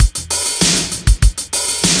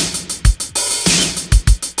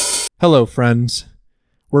Hello, friends.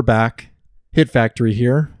 We're back. Hit Factory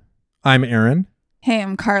here. I'm Aaron. Hey,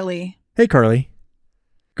 I'm Carly. Hey, Carly.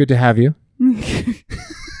 Good to have you.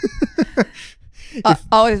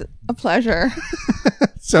 Always a pleasure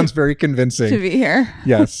Sounds very convincing. to be here.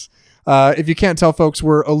 Yes. If you can't tell, folks,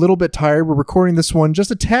 we're a little bit tired. We're recording this one just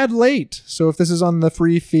a tad late. So if this is on the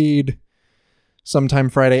free feed sometime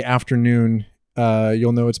Friday afternoon,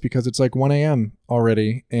 you'll know it's because it's like 1 a.m.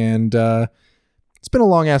 already. And it's been a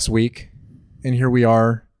long-ass week. And here we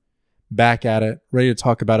are, back at it, ready to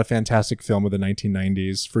talk about a fantastic film of the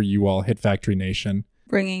 1990s for you all, Hit Factory Nation.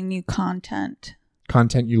 Bringing new content.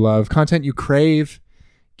 Content you love, content you crave,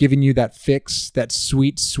 giving you that fix, that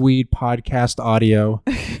sweet, sweet podcast audio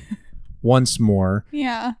once more.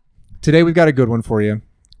 Yeah. Today we've got a good one for you.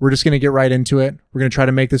 We're just going to get right into it. We're going to try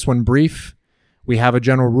to make this one brief. We have a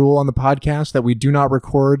general rule on the podcast that we do not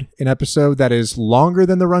record an episode that is longer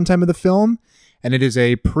than the runtime of the film, and it is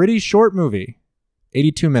a pretty short movie,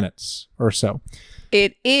 82 minutes or so.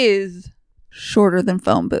 It is shorter than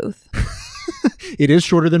Phone Booth. It is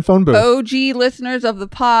shorter than Phone Booth. OG listeners of the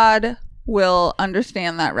pod will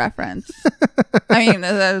understand that reference. I mean,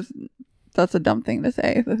 that's a dumb thing to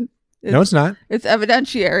say. No, it's not. It's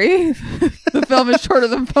evidentiary. The film is shorter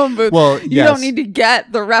than Phone Booth. Well, you yes. don't need to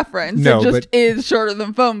get the reference. No, it just is shorter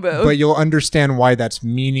than Phone Booth. But you'll understand why that's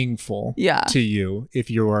meaningful Yeah. to you if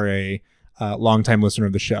you are a longtime listener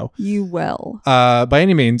of the show. You will. By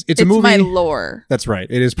any means, it's a movie. It's my lore. That's right.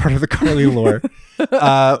 It is part of the Carly lore.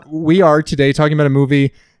 We are today talking about a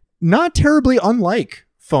movie not terribly unlike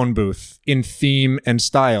Phone Booth in theme and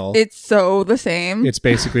style. It's so the same. It's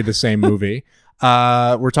basically the same movie.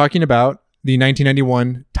 We're talking about the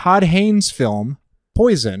 1991 Todd Haynes film,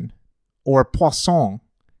 Poison, or Poisson,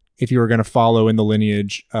 if you were going to follow in the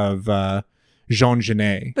lineage of Jean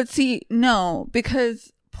Genet. But see, no,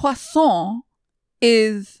 because Poisson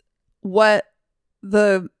is what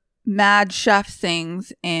the mad chef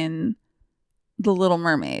sings in The Little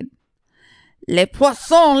Mermaid. Les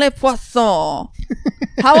poissons, les poissons.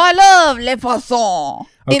 How I love les poissons.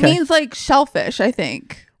 Okay. It means like shellfish, I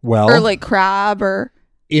think. Well, Or like crab or...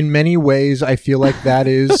 in many ways, I feel like that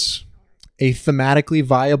is a thematically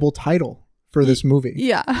viable title for this movie.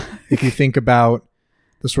 Yeah. If you think about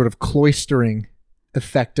the sort of cloistering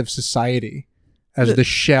effect of society as the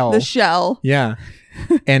shell. The shell. Yeah.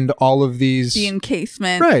 And all of these... The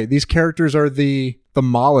encasement. Right. These characters are the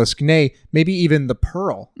mollusk, nay, maybe even the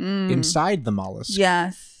pearl inside the mollusk.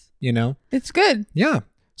 Yes. You know? It's good. Yeah.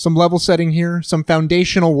 Some level setting here, some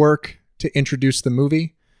foundational work to introduce the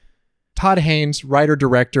movie. Todd Haynes,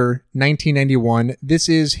 writer-director, 1991. This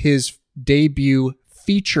is his debut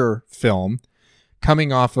feature film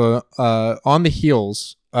coming off on the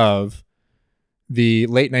heels of the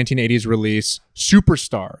late 1980s release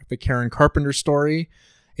Superstar, the Karen Carpenter story,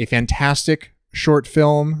 a fantastic short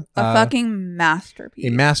film. A fucking masterpiece. A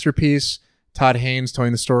masterpiece. Todd Haynes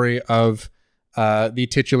telling the story of the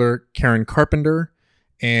titular Karen Carpenter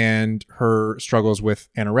and her struggles with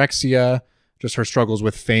anorexia, just her struggles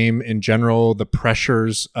with fame in general, the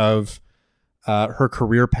pressures of her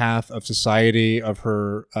career path, of society, of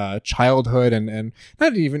her childhood, and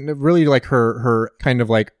not even really like her kind of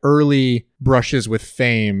like early brushes with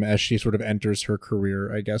fame as she sort of enters her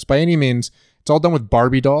career, I guess. By any means, it's all done with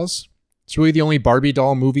Barbie dolls. It's really the only Barbie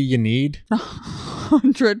doll movie you need.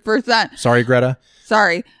 100%. Sorry, Greta.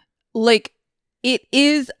 Sorry. Like, it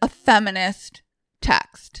is a feminist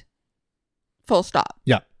text. Full stop.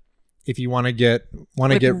 Yeah. If you want to get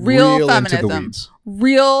Like real feminism. into the weeds.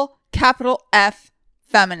 Real capital F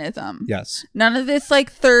feminism. Yes. None of this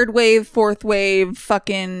like third wave, fourth wave,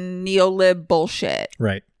 fucking neolib bullshit.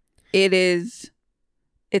 Right. It's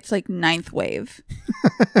like ninth wave.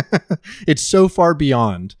 It's so far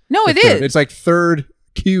beyond. No, it third. is. It's like third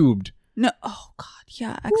cubed. No. Oh, God.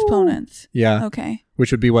 Yeah. Exponents. Yeah. Okay.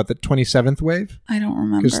 Which would be what, the 27th wave? I don't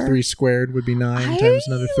remember. Because 3 squared would be 9 times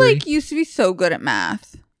another 3. I used to be so good at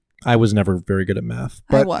math. I was never very good at math.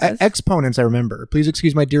 I But was. exponents I remember. Please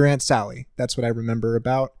excuse my dear Aunt Sally. That's what I remember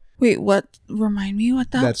about. Wait, what? Remind me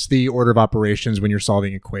what that? That's the order of operations when you're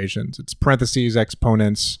solving equations. It's parentheses,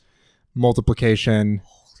 exponents, multiplication,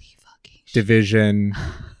 Holy fucking shit. division,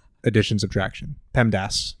 addition, subtraction.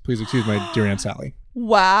 PEMDAS. Please excuse my dear Aunt Sally.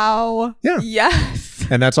 Wow. Yeah. Yes.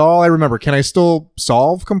 And that's all I remember. Can I still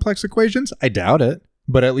solve complex equations? I doubt it.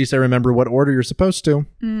 But at least I remember what order you're supposed to.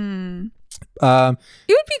 It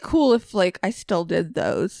would be cool if like I still did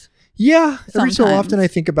those. Yeah, every so Sometimes. often I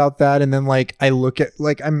think about that, and then like I look at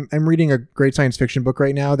like I'm reading a great science fiction book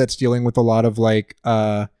right now that's dealing with a lot of like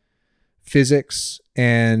physics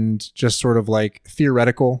and just sort of like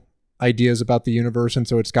theoretical ideas about the universe, and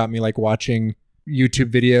so it's got me like watching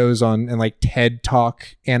YouTube videos on and like TED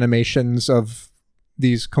Talk animations of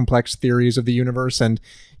these complex theories of the universe, and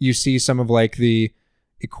you see some of like the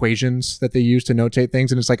equations that they use to notate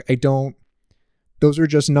things, and it's like, those are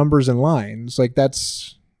just numbers and lines. Like how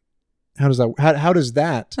does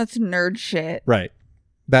that That's nerd shit. right?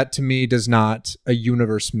 That to me does not a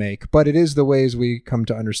universe make, but it is the ways we come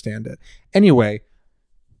to understand it. Anyway,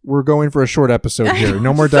 we're going for a short episode here.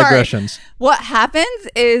 No more Sorry. digressions. What happens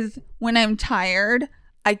is when I'm tired,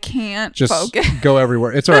 I can't Just focus. go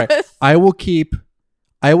everywhere. It's all right. I will keep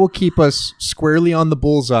us squarely on the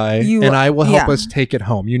bullseye, and I will help us take it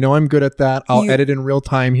home. You know I'm good at that. I'll edit in real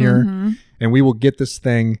time here, and we will get this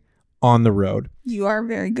thing on the road. You are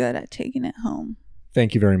very good at taking it home.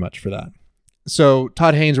 Thank you very much for that. So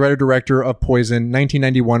Todd Haynes, writer-director of Poison,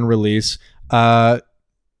 1991 release.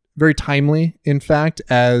 Very timely, in fact,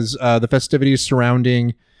 as the festivities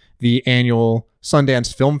surrounding the annual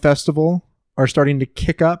Sundance Film Festival are starting to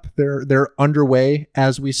kick up. They're underway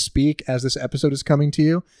as we speak, as this episode is coming to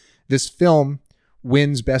you. This film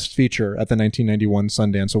wins Best Feature at the 1991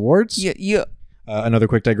 Sundance Awards. Another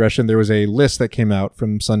quick digression. There was a list that came out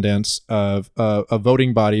from Sundance of a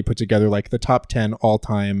voting body put together like the top 10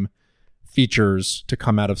 all-time features to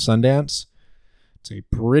come out of Sundance. It's a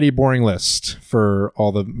pretty boring list for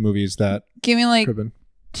all the movies that... Give me like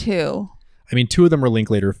 2. I mean, 2 of them are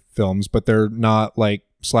Linklater films, but they're not like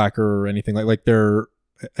Slacker or anything like they're,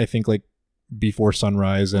 I think, like Before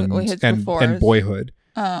Sunrise and Boyhood.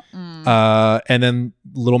 And then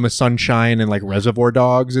Little Miss Sunshine and like Reservoir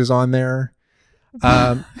Dogs is on there.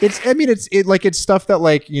 It's stuff that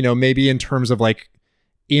like, you know, maybe in terms of like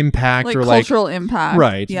impact like or cultural impact,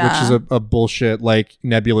 right? Yeah. Which is a bullshit like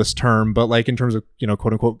nebulous term, but like in terms of, you know,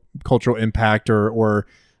 quote unquote cultural impact or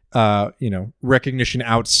you know, recognition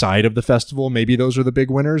outside of the festival, maybe those are the big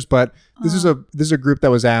winners. But this is a group that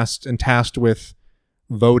was asked and tasked with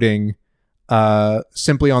voting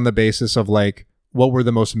simply on the basis of like what were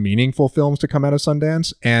the most meaningful films to come out of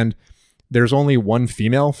Sundance, and there's only one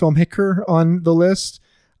female filmmaker on the list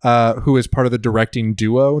who is part of the directing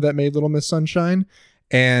duo that made Little Miss Sunshine.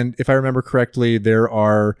 And if I remember correctly, there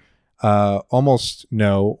are almost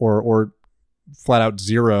no or flat out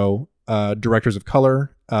zero directors of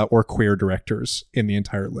color or queer directors in the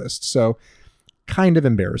entire list. So kind of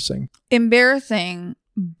embarrassing. Embarrassing,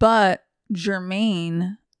 but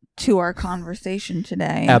germane to our conversation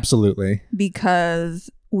today. Absolutely. Because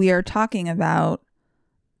we are talking about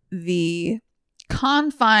the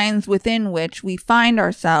confines within which we find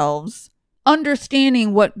ourselves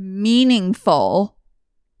understanding what meaningful,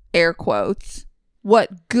 air quotes,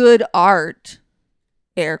 what good art,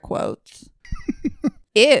 air quotes,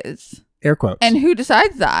 is. Air quotes. And who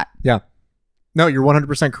decides that? Yeah. No, you're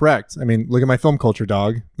 100% correct. I mean, look at my film culture,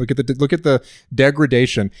 dog. Look at the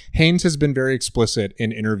degradation. Haynes has been very explicit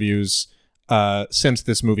in interviews since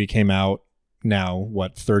this movie came out now,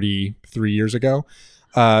 33 years ago,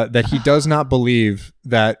 that he does not believe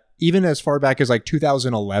that even as far back as like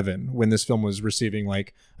 2011, when this film was receiving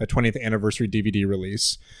like a 20th anniversary DVD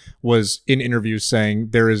release, was in interviews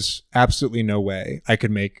saying there is absolutely no way I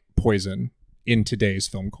could make Poison in today's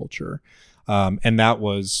film culture. And that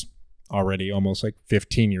was already almost like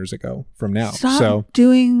 15 years ago from now. Stop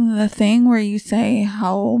doing the thing where you say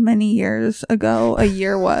how many years ago a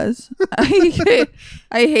year was. I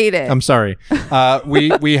hate it. I'm sorry.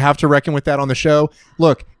 We have to reckon with that on the show.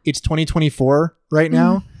 Look, it's 2024 right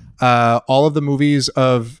now. All of the movies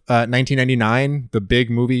of 1999, the big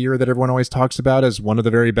movie year that everyone always talks about as one of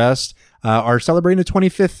the very best, are celebrating the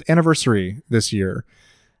 25th anniversary this year.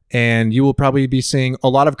 And you will probably be seeing a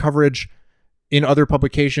lot of coverage in other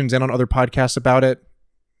publications and on other podcasts about it.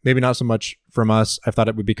 Maybe not so much from us. I thought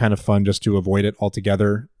it would be kind of fun just to avoid it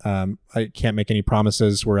altogether. I can't make any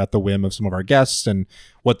promises. We're at the whim of some of our guests and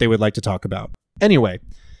what they would like to talk about. Anyway,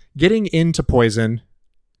 getting into Poison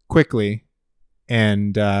quickly.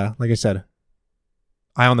 And like I said,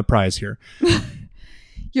 eye on the prize here.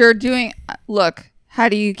 Look, how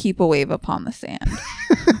do you keep a wave upon the sand?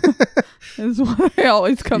 Is what I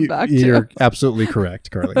always come back to. You're absolutely correct,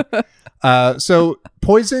 Carly. So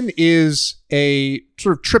Poison is a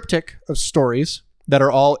sort of triptych of stories that are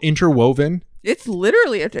all interwoven. It's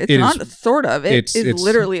literally it's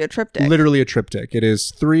literally a triptych. Literally a triptych. It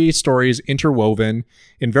is 3 stories interwoven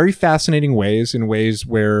in very fascinating ways, in ways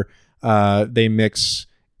where they mix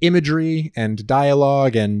imagery and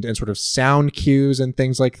dialogue and sort of sound cues and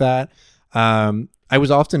things like that. I was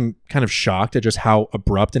often kind of shocked at just how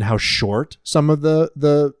abrupt and how short some of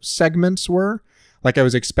the segments were. Like I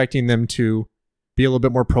was expecting them to be a little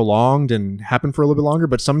bit more prolonged and happen for a little bit longer,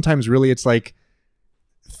 but sometimes really it's like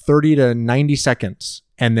 30 to 90 seconds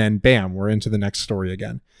and then bam, we're into the next story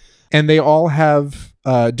again. And they all have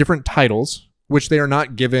different titles, which they are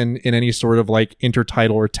not given in any sort of like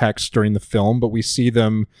intertitle or text during the film, but we see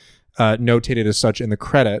them notated as such in the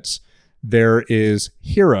credits. There is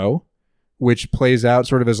Hero, which plays out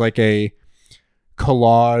sort of as like a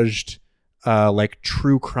collaged, like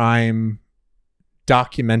true crime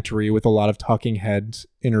documentary with a lot of talking heads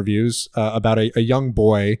interviews about a young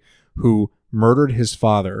boy who murdered his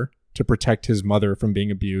father to protect his mother from being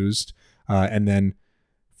abused, and then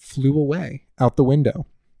flew away out the window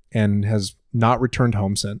and has not returned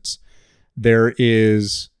home since. There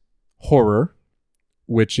is Horror,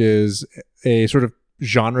 which is a sort of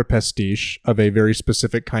genre pastiche of a very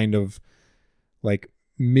specific kind of like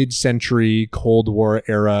mid-century Cold War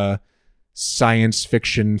era science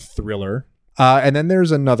fiction thriller. And then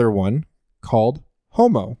there's another one called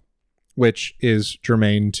Homo, which is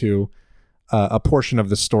germane to a portion of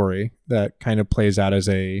the story that kind of plays out as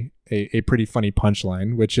a pretty funny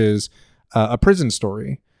punchline, which is a prison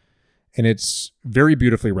story. And it's very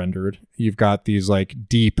beautifully rendered. You've got these like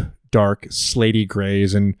deep, dark, slaty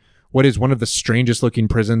grays and what is one of the strangest looking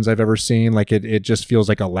prisons I've ever seen. Like it just feels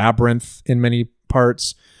like a labyrinth in many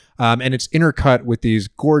parts. And it's intercut with these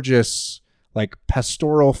gorgeous like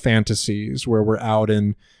pastoral fantasies where we're out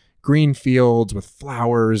in green fields with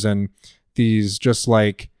flowers and these just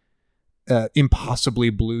like impossibly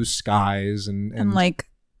blue skies and like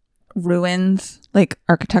ruins, like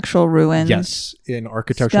architectural ruins. Yes, in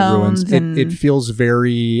architectural ruins. It feels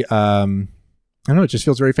very, I don't know, it just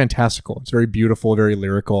feels very fantastical. It's very beautiful, very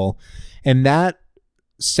lyrical. And that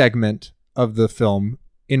segment of the film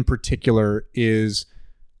in particular is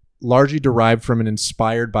largely derived from and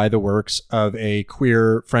inspired by the works of a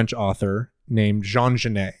queer French author named Jean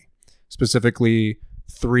Genet, specifically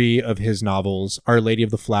 3 of his novels, Our Lady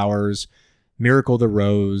of the Flowers, Miracle the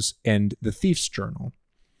Rose, and The Thief's Journal.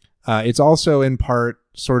 It's also in part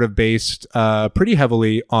sort of based pretty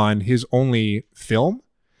heavily on his only film,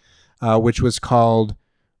 which was called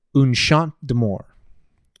Un Chant d'amour,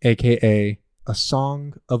 aka A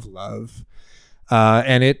Song of Love.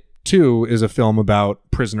 And it too is a film about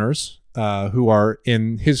prisoners who are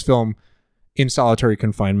in his film in solitary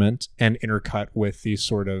confinement and intercut with these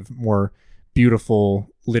sort of more beautiful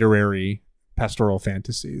literary pastoral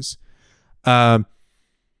fantasies.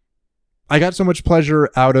 I got so much pleasure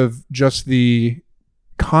out of just the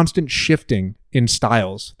constant shifting in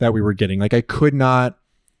styles that we were getting. Like I could not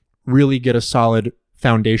really get a solid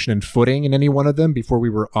foundation and footing in any one of them before we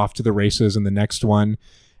were off to the races in the next one.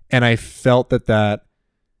 And I felt that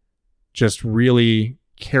just really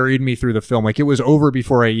carried me through the film. Like it was over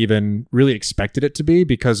before I even really expected it to be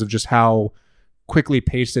because of just how quickly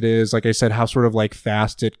paced it is. Like I said, how sort of like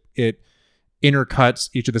fast it intercuts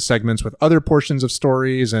each of the segments with other portions of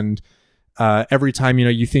stories. And every time,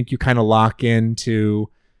 you think you kind of lock into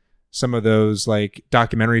some of those like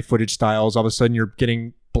documentary footage styles, all of a sudden you're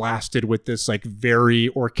getting blasted with this like very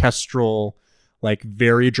orchestral, like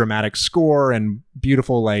very dramatic score and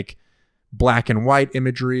beautiful like black and white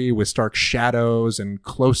imagery with stark shadows and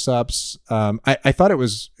close-ups. I thought it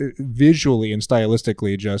was visually and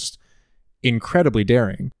stylistically just incredibly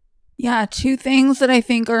daring. Yeah, 2 things that I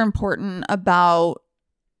think are important about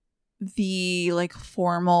the like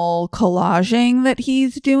formal collaging that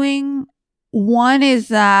he's doing. One is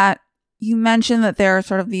that you mentioned that there are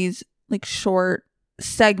sort of these like short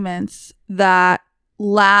segments that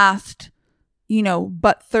last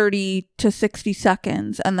but 30 to 60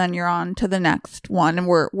 seconds, and then you're on to the next one, and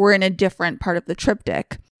we're in a different part of the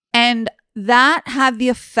triptych. And that had the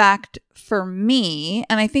effect for me,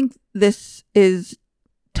 and I think this is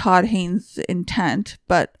Todd Haynes' intent,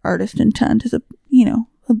 but artist intent is a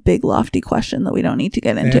big lofty question that we don't need to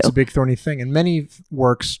get into. And it's a big thorny thing, and many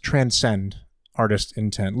works transcend artist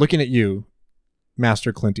intent. Looking at you,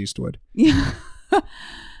 Master Clint Eastwood. Yeah. All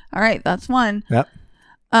right, that's one. Yep.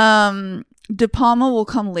 De Palma will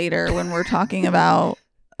come later when we're talking about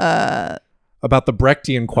the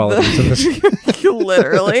Brechtian qualities of this.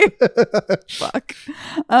 Literally. Fuck.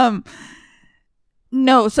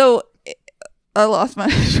 No, so I lost my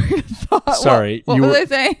train of thought. Sorry. What was I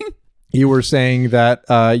saying? You were saying that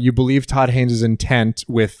you believe Todd Haynes' intent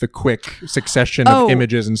with the quick succession of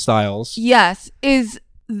images and styles. Yes, is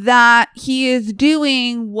that he is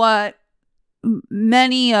doing what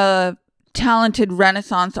many talented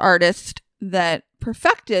Renaissance artists that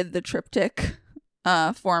perfected the triptych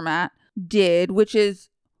format did, which is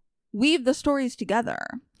weave the stories together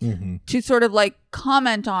to sort of like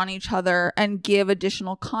comment on each other and give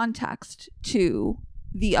additional context to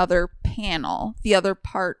the other panel, the other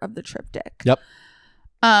part of the triptych. Yep.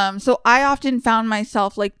 So I often found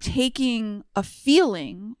myself like taking a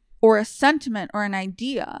feeling or a sentiment or an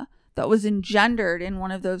idea that was engendered in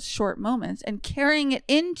one of those short moments and carrying it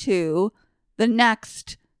into the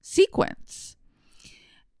next sequence.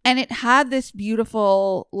 And it had this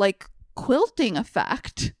beautiful like quilting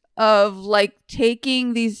effect of like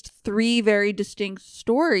taking these three very distinct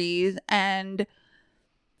stories and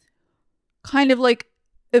kind of like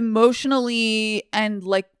emotionally and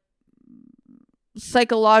like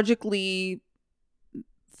psychologically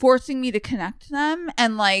forcing me to connect them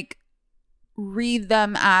and like read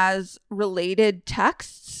them as related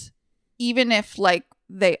texts, even if like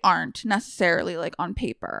they aren't necessarily like on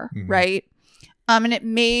paper, right? And it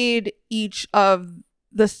made each of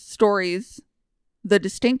the stories, the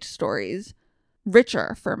distinct stories,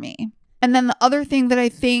 richer for me. And then the other thing that I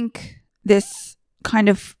think this kind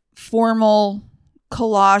of formal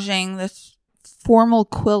collaging, this formal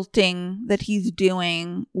quilting that he's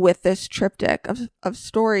doing with this triptych of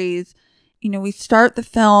stories, you know, we start the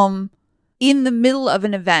film in the middle of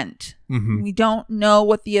an event. We don't know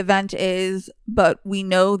what the event is, but we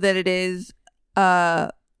know that it is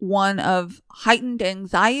one of heightened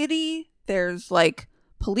anxiety. There's like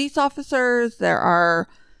police officers, there are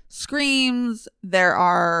screams, there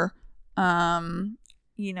are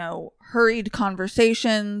you know, hurried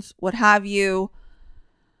conversations, what have you.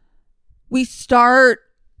 We start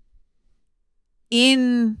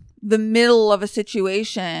in the middle of a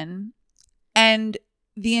situation, and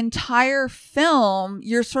the entire film,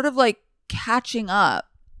 you're sort of like catching up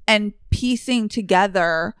and piecing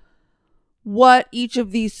together what each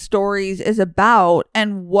of these stories is about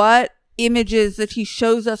and what images that he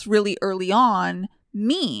shows us really early on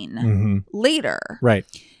mean later. Right.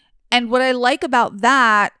 And what I like about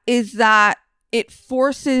that is that it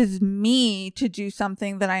forces me to do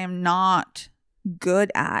something that I am not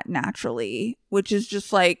good at naturally, which is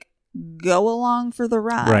just like go along for the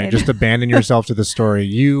ride. Right. Just abandon yourself to the story.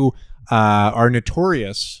 You are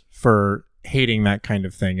notorious for hating that kind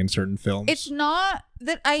of thing in certain films. It's not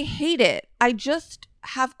that I hate it. I just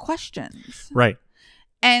have questions. Right.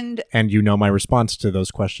 And you know my response to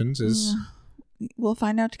those questions is... We'll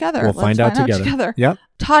find out together. We'll find out together. Yep.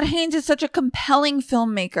 Todd Haynes is such a compelling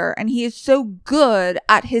filmmaker, and he is so good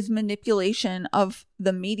at his manipulation of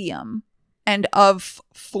the medium and of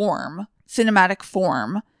form, cinematic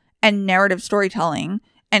form, and narrative storytelling,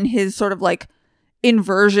 and his sort of like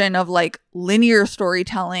inversion of like linear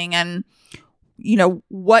storytelling and, you know,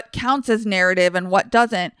 what counts as narrative and what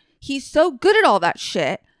doesn't. He's so good at all that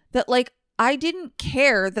shit that like I didn't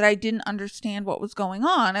care that I didn't understand what was going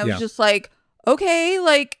on. I was just like, okay,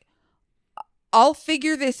 like, I'll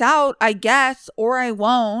figure this out, I guess, or I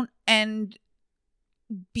won't. And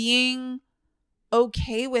being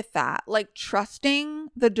okay with that, like trusting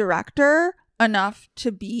the director enough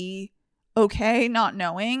to be okay not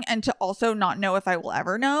knowing and to also not know if I will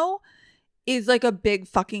ever know is like a big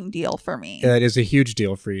fucking deal for me. It is a huge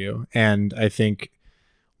deal for you. And I think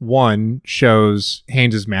one shows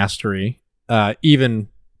Haynes' mastery, even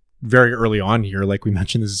very early on here. Like we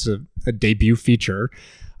mentioned, this is a debut feature.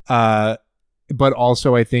 But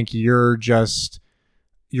also I think you're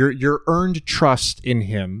earned trust in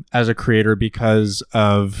him as a creator because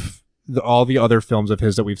of all the other films of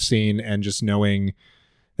his that we've seen, and just knowing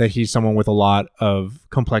that he's someone with a lot of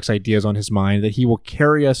complex ideas on his mind, that he will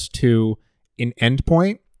carry us to an end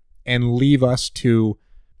point and leave us to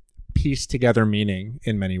piece together meaning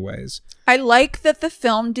in many ways. I like that the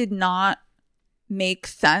film did not make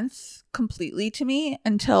sense completely to me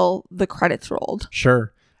until the credits rolled.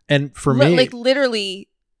 Sure. And for me, like literally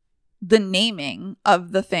the naming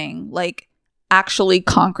of the thing like actually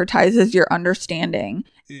concretizes your understanding.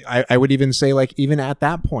 I would even say like even at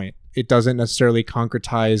that point, it doesn't necessarily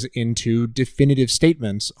concretize into definitive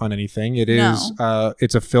statements on anything. It is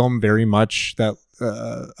it's a film very much that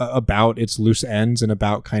about its loose ends and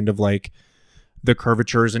about kind of like the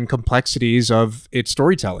curvatures and complexities of its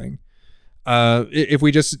storytelling. If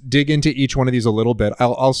we just dig into each one of these a little bit,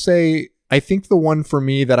 I'll say, I think the one for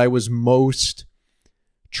me that I was most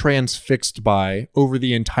transfixed by over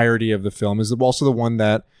the entirety of the film is also the one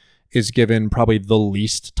that is given probably the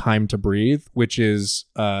least time to breathe, which is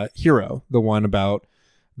Hero, the one about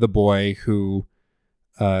the boy who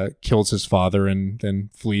kills his father and then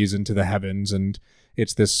flees into the heavens. And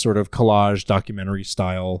it's this sort of collage documentary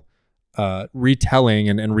style retelling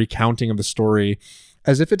and recounting of the story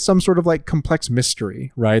as if it's some sort of like complex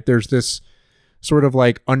mystery, right? There's this sort of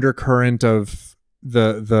like undercurrent of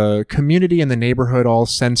the community and the neighborhood all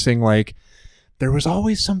sensing like there was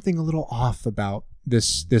always something a little off about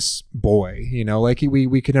this boy, you know, like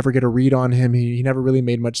we could never get a read on him. He never really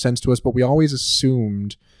made much sense to us, but we always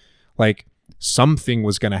assumed like something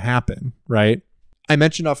was going to happen, right? I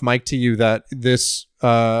mentioned off mic to you that this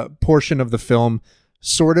portion of the film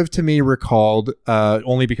sort of to me recalled,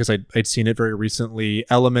 only because I'd seen it very recently,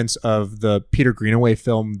 elements of the Peter Greenaway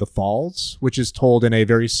film The Falls, which is told in a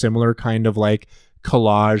very similar kind of like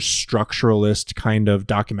collage structuralist kind of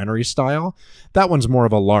documentary style. That one's more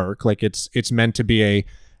of a lark. Like it's meant to be a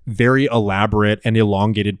very elaborate and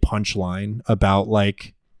elongated punchline about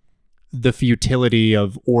like the futility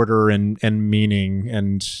of order and meaning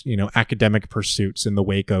and, you know, academic pursuits in the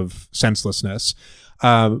wake of senselessness.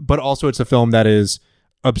 But also it's a film that is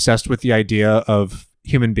obsessed with the idea of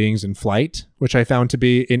human beings in flight, which I found to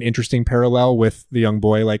be an interesting parallel with the young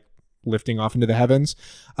boy like lifting off into the heavens.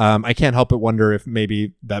 I can't help but wonder if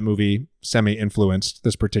maybe that movie semi-influenced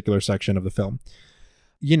this particular section of the film.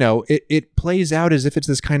 You know, it plays out as if it's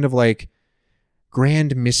this kind of like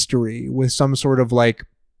grand mystery with some sort of like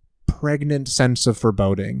pregnant sense of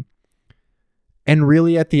foreboding. And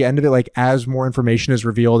really at the end of it, like as more information is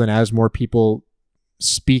revealed and as more people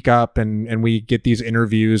speak up and we get these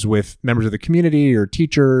interviews with members of the community or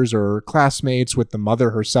teachers or classmates, with the mother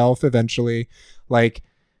herself eventually, like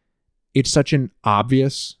it's such an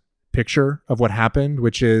obvious picture of what happened,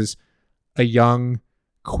 which is a young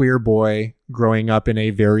queer boy growing up in a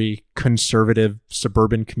very conservative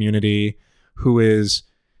suburban community who is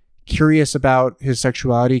curious about his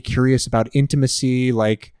sexuality, curious about intimacy,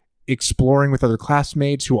 like exploring with other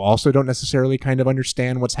classmates who also don't necessarily kind of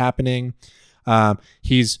understand what's happening.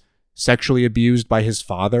 He's sexually abused by his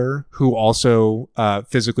father, who also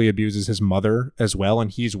physically abuses his mother as well,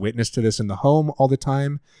 and he's witness to this in the home all the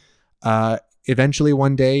time. Eventually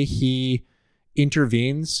one day he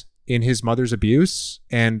intervenes in his mother's abuse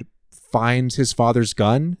and finds his father's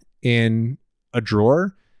gun in a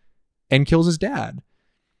drawer and kills his dad.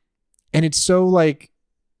 And it's so like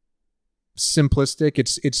simplistic.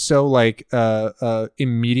 It's so like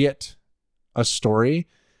immediate a story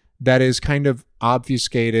that is kind of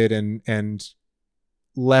obfuscated and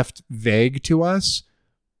left vague to us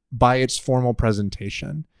by its formal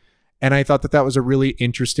presentation. And I thought that that was a really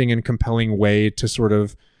interesting and compelling way to sort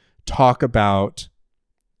of talk about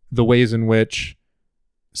the ways in which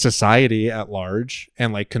society at large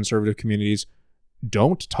and like conservative communities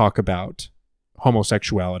don't talk about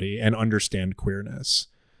homosexuality and understand queerness.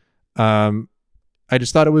 I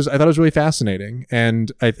thought it was really fascinating.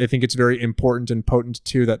 And I think it's very important and potent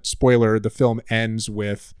too that, spoiler, the film ends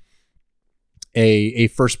with a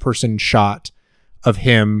first person shot of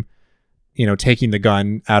him, you know, taking the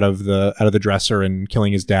gun out of the dresser and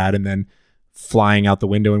killing his dad and then flying out the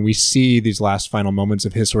window. And we see these last final moments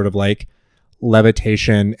of his sort of like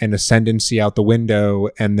levitation and ascendancy out the window.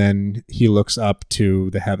 And then he looks up to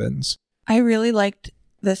the heavens. I really liked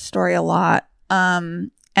this story a lot.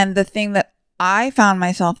 And the thing that I found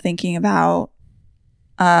myself thinking about,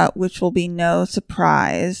 which will be no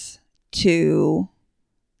surprise to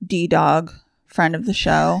D-Dog, friend of the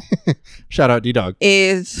show. Shout out D-Dog.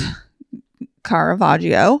 Is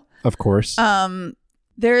Caravaggio. Of course.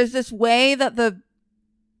 There is this way that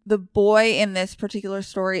the boy in this particular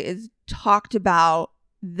story is talked about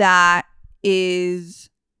that is,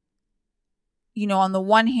 you know, on the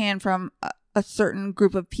one hand, from a certain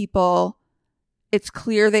group of people, it's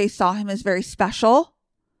clear they saw him as very special,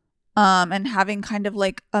 and having kind of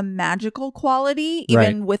like a magical quality,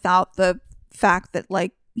 even right, without the fact that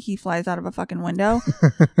like he flies out of a fucking window.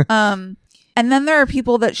 And then there are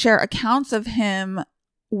people that share accounts of him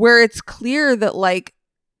where it's clear that like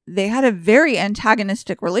they had a very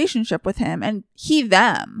antagonistic relationship with him and he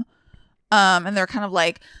them. And they're kind of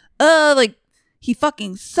like he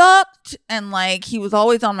fucking sucked and like he was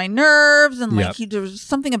always on my nerves and like there was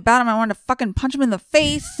something about him I wanted to fucking punch him in the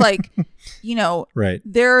face. Like, you know, right.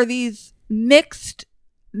 There are these mixed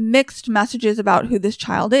messages about who this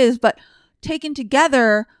child is, but taken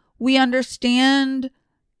together, we understand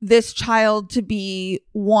this child to be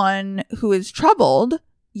one who is troubled,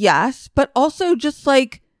 yes, but also just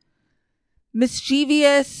like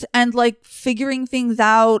mischievous and like figuring things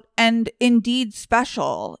out and indeed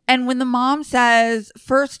special. And when the mom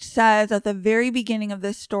first says at the very beginning of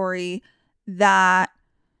this story that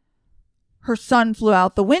her son flew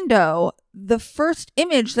out the window, the first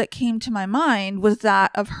image that came to my mind was that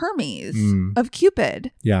of Hermes, of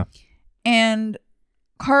Cupid. Yeah. And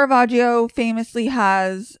Caravaggio famously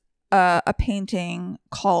has a painting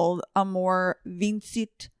called Amor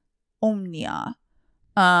Vincit Omnia,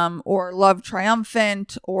 or Love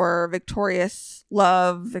Triumphant, or Victorious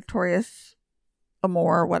Love, Victorious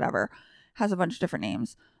Amor, whatever. Has a bunch of different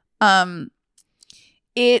names.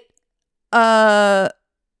 it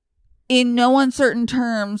in no uncertain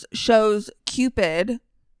terms shows Cupid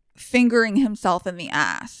fingering himself in the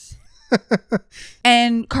ass.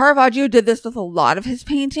 And Caravaggio did this with a lot of his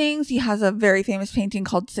paintings. He has a very famous painting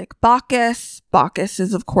called Sic Bacchus. Bacchus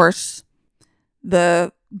is, of course,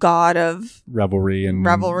 the god of revelry and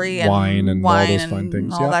wine and all those fun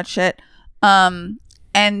things. All that shit.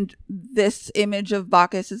 And this image of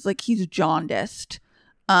Bacchus is like he's jaundiced.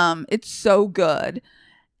 It's so good.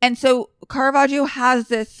 And so Caravaggio has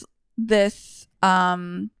this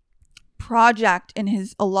project in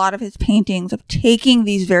a lot of his paintings of taking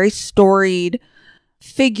these very storied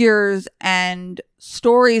figures and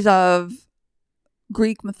stories of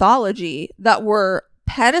Greek mythology that were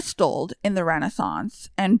pedestaled in the Renaissance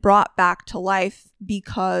and brought back to life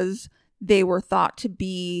because they were thought to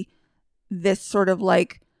be this sort of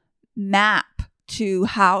like map to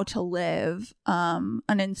how to live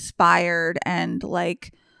an inspired and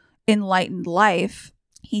like enlightened life.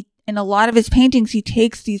 In a lot of his paintings, he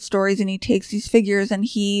takes these stories and he takes these figures and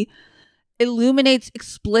he illuminates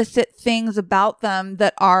explicit things about them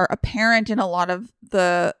that are apparent in a lot of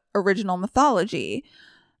the original mythology.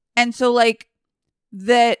 And so like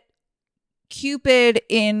that Cupid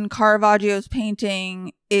in Caravaggio's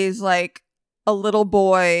painting is like a little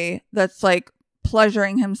boy that's like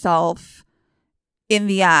pleasuring himself in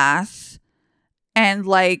the ass and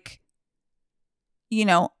like, you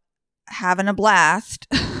know, having a blast.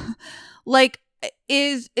 Like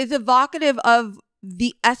is evocative of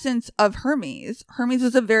the essence of Hermes. Hermes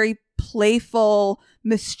was a very playful,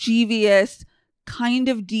 mischievous, kind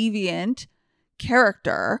of deviant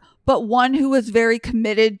character, but one who was very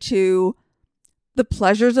committed to the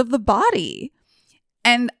pleasures of the body.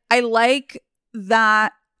 And I like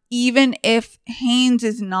that even if Haynes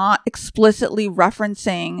is not explicitly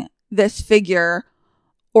referencing this figure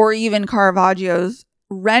or even Caravaggio's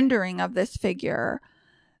rendering of this figure,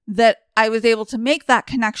 that I was able to make that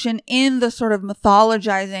connection in the sort of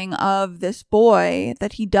mythologizing of this boy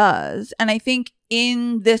that he does. And I think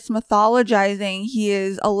in this mythologizing, he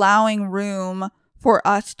is allowing room for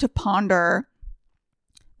us to ponder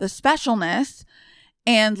the specialness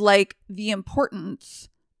and like the importance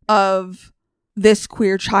of this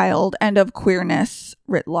queer child and of queerness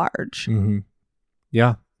writ large. Mm-hmm.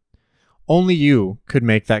 Yeah. Only you could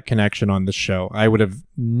make that connection on this show. I would have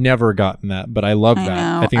never gotten that, but I love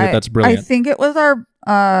that. I think that's brilliant. I think it was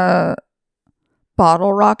our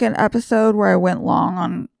Bottle Rocket episode where I went long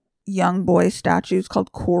on young boy statues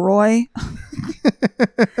called Koroi.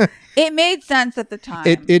 It made sense at the time.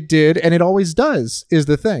 It did, and it always does, is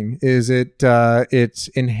the thing. Is it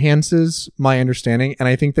enhances my understanding, and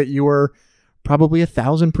I think that you are probably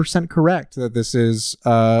 1,000% correct that this is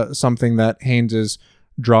something that Haynes is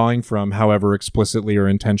drawing from, however explicitly or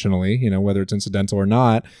intentionally, you know, whether it's incidental or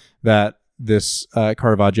not, that this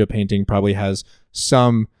Caravaggio painting probably has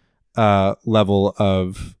some level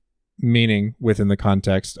of meaning within the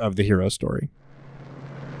context of the hero story.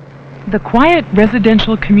 The quiet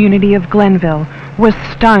residential community of Glenville was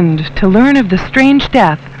stunned to learn of the strange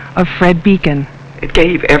death of Fred Beacon. It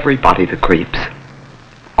gave everybody the creeps.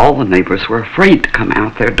 All the neighbors were afraid to come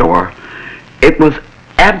out their door. It was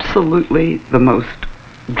absolutely the most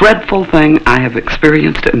dreadful thing I have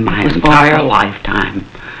experienced in my entire lifetime.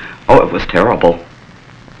 Oh, it was terrible.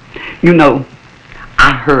 You know,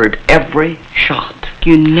 I heard every shot.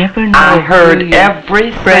 You never know. I heard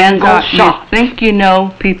every single shot. You think you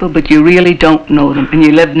know people, but you really don't know them, and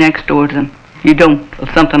you live next door to them. You don't,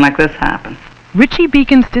 if something like this happens. Richie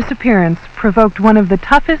Beacon's disappearance provoked one of the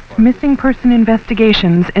toughest missing person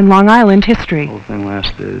investigations in Long Island history. The whole thing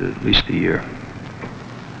lasted at least a year.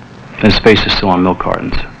 His face is still on milk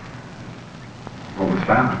cartons. What was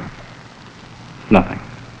found? Nothing.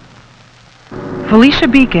 Felicia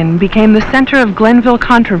Beacon became the center of Glenville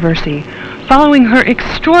controversy following her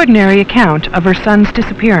extraordinary account of her son's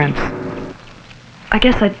disappearance. I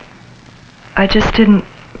guess I just didn't...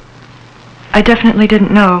 I definitely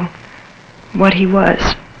didn't know what he was.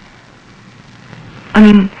 I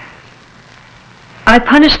mean, I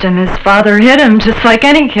punished him. His father hit him just like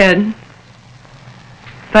any kid.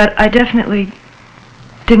 But I definitely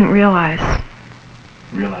didn't realize...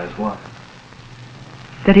 Realize what?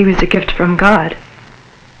 That he was a gift from God.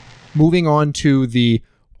 Moving on to the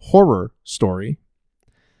horror story.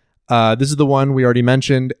 This is the one we already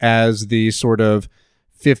mentioned as the sort of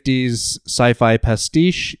 50s sci-fi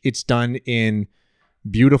pastiche. It's done in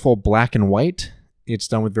beautiful black and white. It's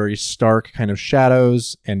done with very stark kind of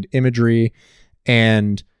shadows and imagery,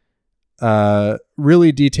 and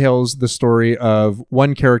really details the story of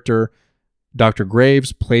one character, Dr.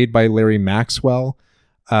 Graves, played by Larry Maxwell,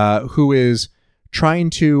 who is trying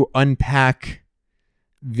to unpack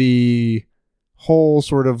the whole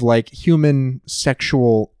sort of like human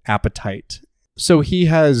sexual appetite. So he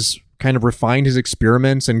has kind of refined his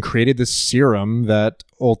experiments and created this serum that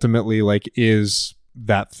ultimately like is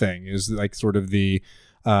that thing, is like sort of the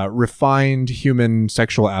refined human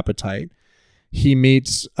sexual appetite. He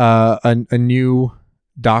meets a new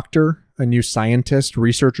doctor, a new scientist,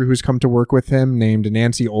 researcher who's come to work with him named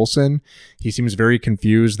Nancy Olson. He seems very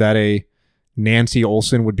confused that a Nancy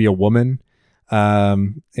Olson would be a woman.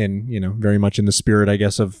 And, you know, very much in the spirit, I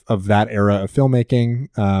guess, of that era of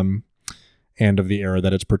filmmaking, and of the era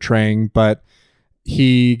that it's portraying. But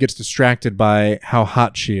he gets distracted by how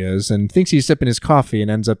hot she is and thinks he's sipping his coffee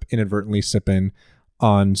and ends up inadvertently sipping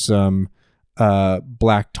on some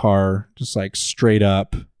black tar, just like straight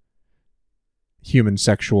up human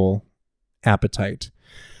sexual appetite.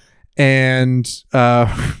 And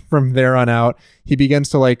from there on out, he begins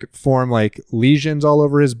to like form like lesions all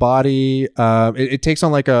over his body. It takes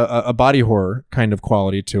on like a body horror kind of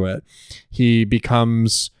quality to it. He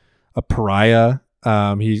becomes a pariah.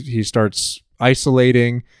 He starts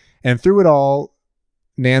isolating, and through it all,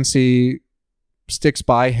 Nancy sticks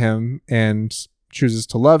by him and chooses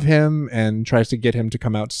to love him and tries to get him to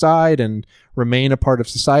come outside and remain a part of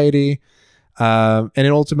society. And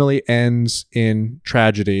it ultimately ends in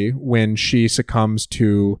tragedy when she succumbs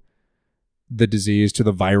to the disease, to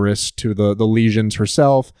the virus, to the lesions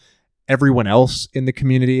herself. Everyone else in the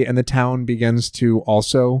community and the town begins to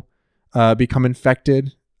also become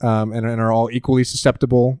infected, and are all equally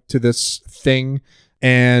susceptible to this thing.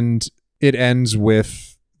 And it ends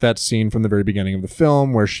with that scene from the very beginning of the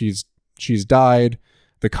film where she's died.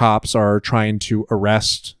 The cops are trying to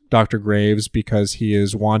arrest Dr. Graves because he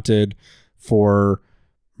is wanted for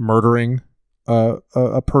murdering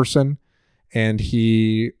a person, and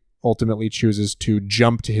he ultimately chooses to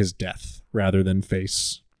jump to his death rather than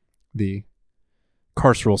face the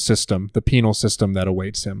carceral system, the penal system that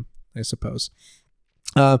awaits him, I suppose.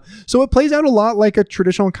 So it plays out a lot like a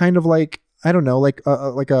traditional kind of like, I don't know, like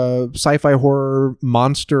a sci-fi horror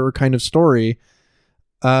monster kind of story.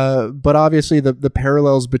 But obviously the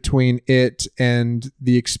parallels between it and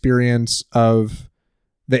the experience of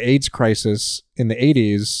the AIDS crisis in the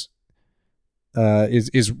 80s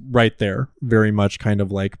is right there, very much kind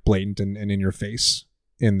of like blatant and in your face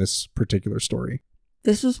in this particular story.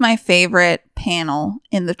 This was my favorite panel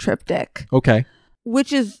in the triptych. Okay.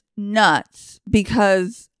 Which is nuts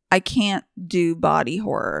because I can't do body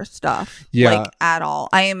horror stuff like at all.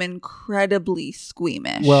 I am incredibly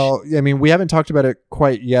squeamish. Well, I mean, we haven't talked about it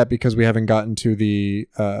quite yet because we haven't gotten to the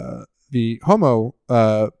homo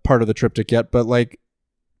part of the triptych yet, but like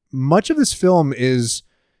much of this film is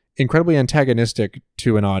incredibly antagonistic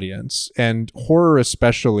to an audience, and horror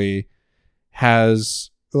especially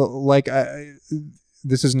has like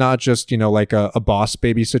this is not just, you know, like a Boss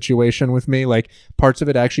Baby situation with me. Like parts of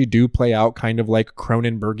it actually do play out kind of like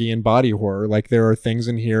Cronenbergian body horror. Like there are things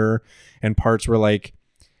in here and parts where like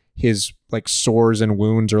his like sores and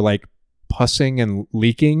wounds are like pussing and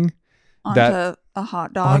leaking onto a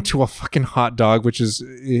hot dog. Onto a fucking hot dog, which is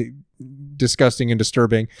disgusting and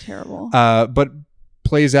disturbing. Terrible. But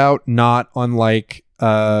plays out not unlike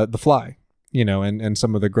The Fly, you know, and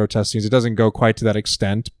some of the grotesque scenes. It doesn't go quite to that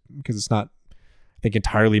extent because it's not, I think,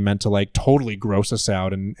 entirely meant to like totally gross us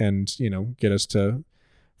out and you know, get us to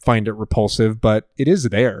find it repulsive, but it is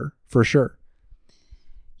there for sure.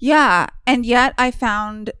 Yeah, and yet I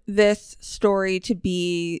found this story to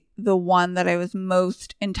be the one that I was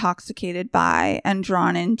most intoxicated by and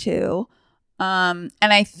drawn into. And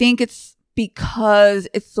I think it's because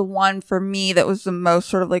it's the one for me that was the most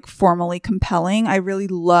sort of like formally compelling. I really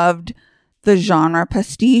loved the genre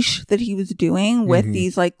pastiche that he was doing with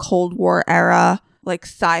these like Cold War era, like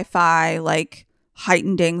sci-fi, like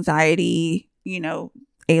heightened anxiety, you know,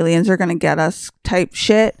 aliens are going to get us type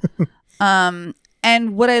shit.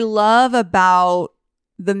 And what I love about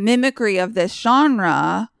the mimicry of this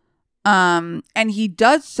genre, and he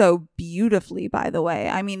does so beautifully, by the way.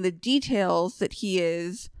 I mean, the details that he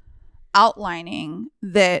is outlining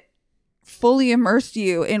that fully immerse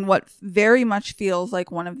you in what very much feels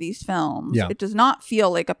like one of these films. Yeah. It does not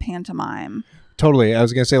feel like a pantomime. Totally. I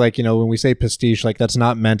was going to say, like, you know, when we say pastiche, like that's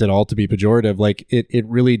not meant at all to be pejorative. Like it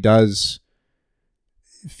really does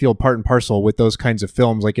feel part and parcel with those kinds of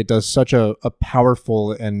films. Like it does such a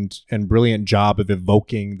powerful and brilliant job of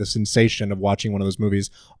evoking the sensation of watching one of those movies,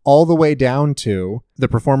 all the way down to the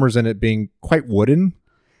performers in it being quite wooden.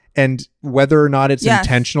 And whether or not it's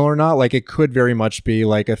intentional or not, like it could very much be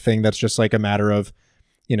like a thing that's just like a matter of,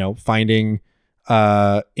 you know, finding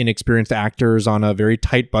inexperienced actors on a very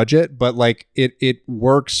tight budget, but like it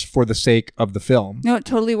works for the sake of the film. No, it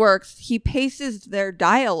totally works. He paces their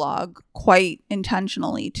dialogue quite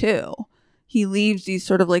intentionally too. He leaves these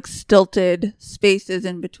sort of like stilted spaces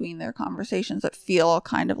in between their conversations that feel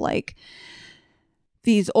kind of like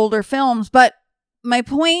these older films. But my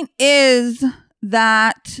point is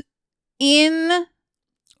that in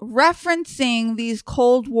referencing these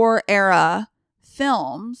Cold War era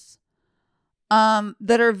films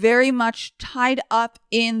that are very much tied up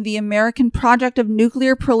in the American project of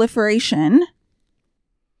nuclear proliferation,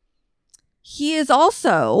 he is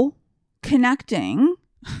also connecting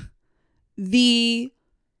the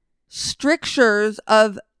strictures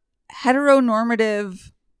of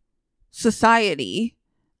heteronormative society,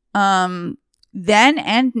 then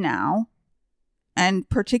and now, and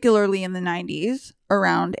particularly in the 90s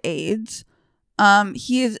around AIDS.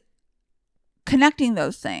 He is connecting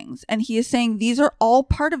those things, and he is saying these are all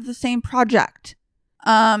part of the same project.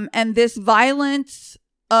 And this violence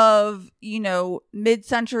of,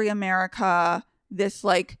 mid-century America, this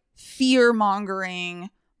like fear-mongering,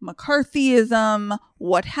 McCarthyism,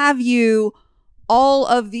 what have you, all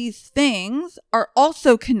of these things are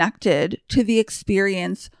also connected to the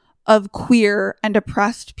experience of queer and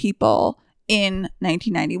oppressed people in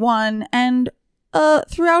 1991 and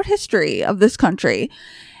throughout history of this country.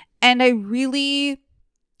 And I really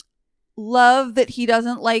love that he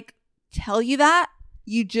doesn't like tell you that.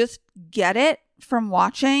 You just get it from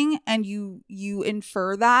watching, and you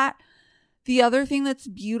infer that. The other thing that's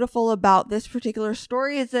beautiful about this particular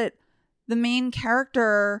story is that the main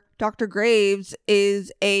character, Dr. Graves,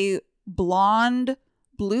 is a blonde,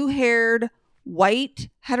 blue-haired, white,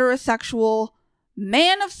 heterosexual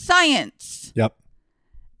man of science. Yep.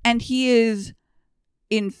 And he is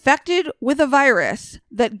infected with a virus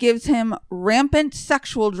that gives him rampant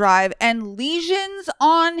sexual drive and lesions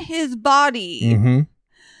on his body. Mm-hmm.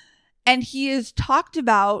 And he is talked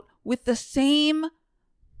about with the same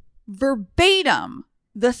verbatim,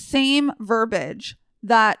 the same verbiage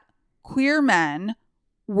that queer men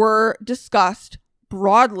were discussed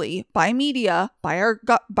broadly by media, by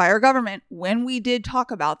our government when we did talk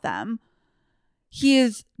about them. He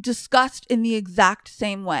is discussed in the exact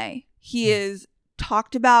same way. He is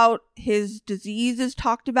talked about, his disease is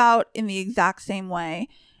talked about in the exact same way.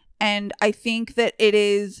 And I think that it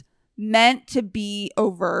is meant to be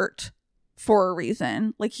overt for a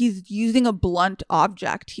reason. Like, he's using a blunt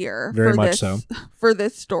object here Very much so. For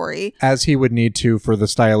this story. As he would need to for the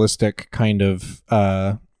stylistic kind of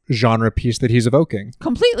genre piece that he's evoking.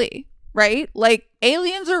 Completely. Right? Like,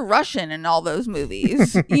 aliens are Russian in all those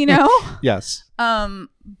movies, you know? Yes.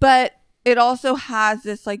 But it also has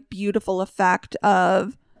this like beautiful effect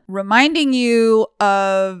of reminding you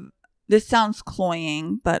of, this sounds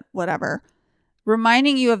cloying, but whatever,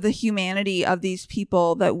 reminding you of the humanity of these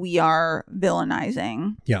people that we are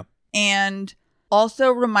villainizing. Yeah. And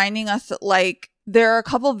also reminding us that like there are a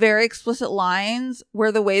couple very explicit lines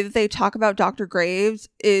where the way that they talk about Dr. Graves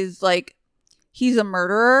is like he's a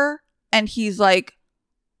murderer and he's like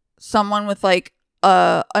someone with like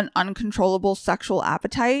an uncontrollable sexual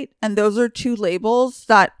appetite. And those are two labels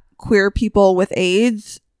that queer people with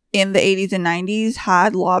AIDS in the 80s and 90s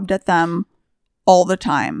had lobbed at them all the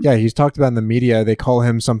time. Yeah, he's talked about in the media. They call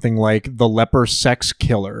him something like the leper sex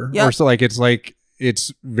killer. Yep. Or so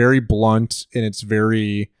it's very blunt and it's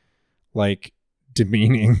very like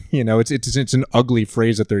demeaning. You know, it's an ugly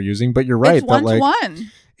phrase that they're using, but you're right. It's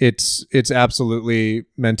one-to-one. It's absolutely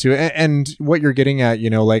meant to. And what you're getting at, you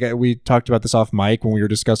know, like we talked about this off mic when we were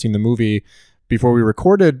discussing the movie before we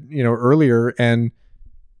recorded, you know, earlier. And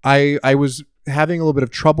I was having a little bit of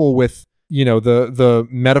trouble with, you know, the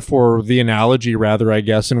metaphor, the analogy rather, I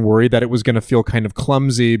guess, and worried that it was going to feel kind of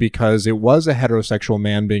clumsy because it was a heterosexual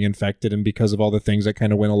man being infected and because of all the things that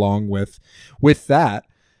kind of went along with that.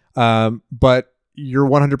 But you're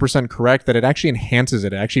 100% correct that it actually enhances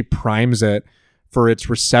it. It actually primes it for its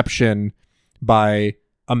reception by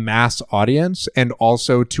a mass audience, and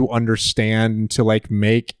also to understand, to like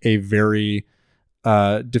make a very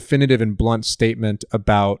definitive and blunt statement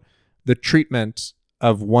about the treatment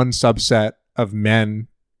of one subset of men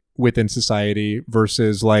within society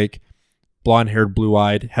versus like blonde-haired,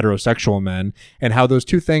 blue-eyed heterosexual men, and how those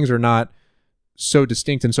two things are not so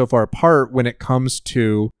distinct and so far apart when it comes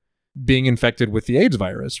to being infected with the AIDS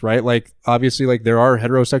virus, right? Like, obviously, like there are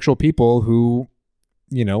heterosexual people who,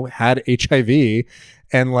 you know, had HIV,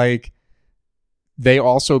 and like they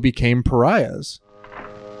also became pariahs.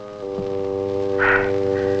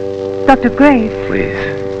 Dr. Graves.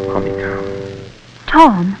 Please, calm me down.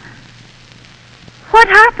 Tom. What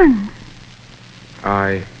happened?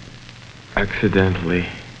 I accidentally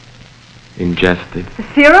ingested. The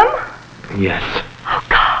serum? Yes. Oh,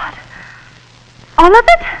 God. All of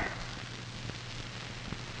it?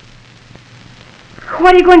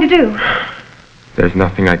 What are you going to do? There's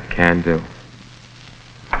nothing I can do.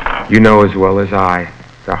 You know as well as I,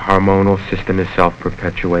 the hormonal system is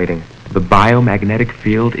self-perpetuating. The biomagnetic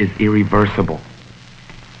field is irreversible.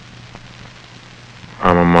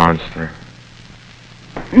 I'm a monster.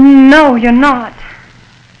 No, you're not.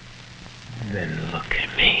 Then look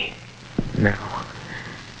at me. Now.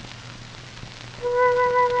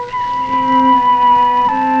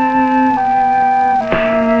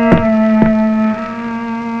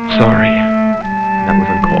 Sorry. That was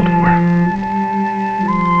uncalled for.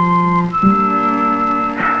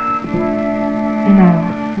 No.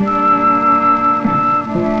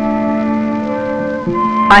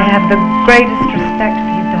 I have the greatest respect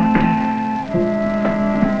for you, Doctor.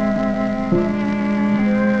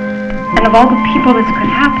 And of all the people this could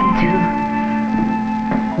happen to,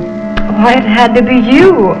 why it had to be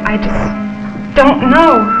you, I just don't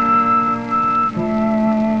know.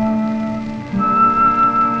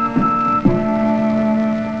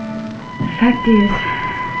 The fact is,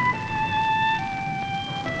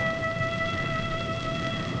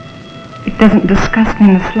 it doesn't disgust me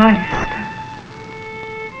in the slightest.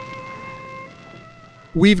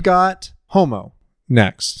 We've got Homo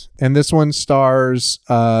next, and this one stars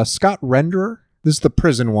Scott Renderer. This is the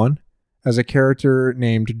prison one, as a character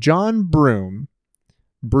named John Broome.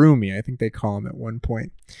 Broomy, I think they call him at one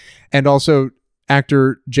point. And also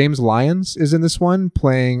actor James Lyons is in this one,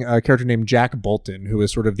 playing a character named Jack Bolton, who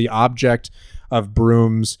is sort of the object of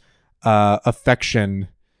Broome's affection,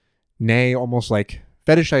 nay, almost like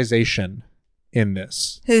fetishization in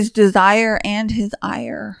this. His desire and his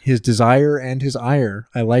ire. His desire and his ire.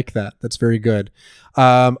 I like that. That's very good.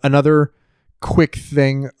 Another quick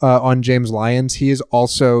thing on James Lyons. He is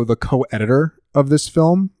also the co-editor of this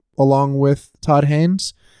film, along with Todd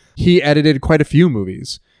Haynes. He edited quite a few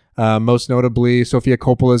movies, most notably Sofia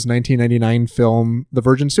Coppola's 1999 film, The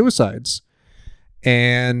Virgin Suicides.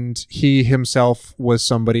 And he himself was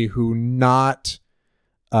somebody who not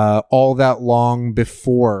all that long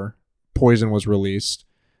before Poison was released,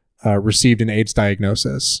 received an AIDS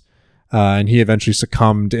diagnosis. And he eventually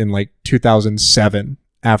succumbed in like 2007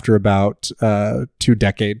 after about 2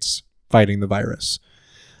 decades fighting the virus.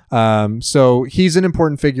 So he's an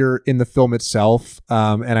important figure in the film itself.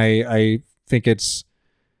 And I think it's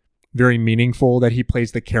very meaningful that he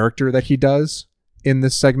plays the character that he does in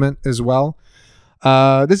this segment as well.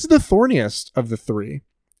 This is the thorniest of the three.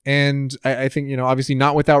 And I think, you know, obviously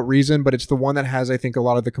not without reason, but it's the one that has, I think, a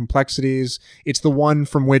lot of the complexities. It's the one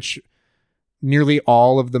from which nearly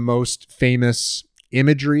all of the most famous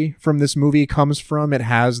imagery from this movie comes from. It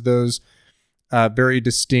has those very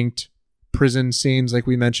distinct prison scenes, like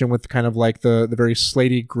we mentioned, with kind of like the very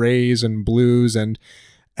slaty grays and blues. And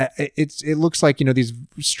it looks like, you know, these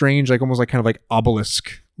strange, like almost like kind of like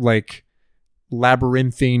obelisk, like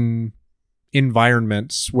labyrinthine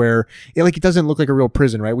environments where it doesn't look like a real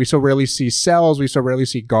prison, right? We so rarely see cells, we so rarely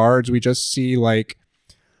see guards, we just see like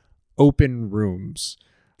open rooms.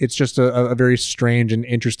 It's just a very strange and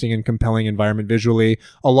interesting and compelling environment visually,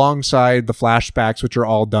 alongside the flashbacks, which are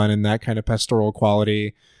all done in that kind of pastoral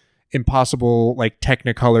quality, impossible like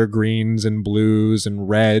technicolor greens and blues and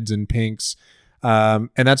reds and pinks, and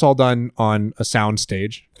that's all done on a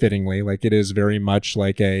soundstage, fittingly. Like it is very much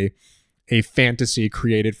like a fantasy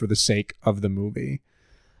created for the sake of the movie.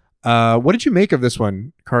 What did you make of this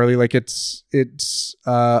one, Carly? Like it's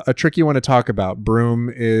a tricky one to talk about. Broome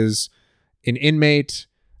is an inmate.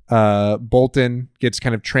 Bolton gets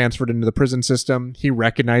kind of transferred into the prison system. He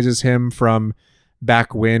recognizes him from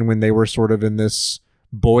back when they were sort of in this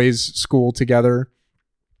boys' school together,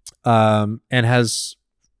 and has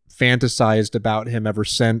fantasized about him ever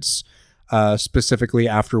since, specifically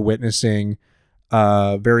after witnessing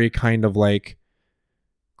very kind of like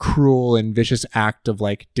cruel and vicious act of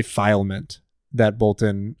like defilement that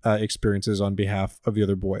Bolton experiences on behalf of the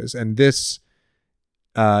other boys. And this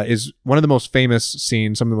is one of the most famous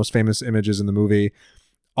scenes, some of the most famous images in the movie.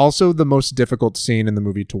 Also the most difficult scene in the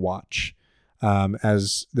movie to watch,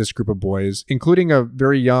 as this group of boys, including a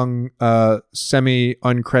very young,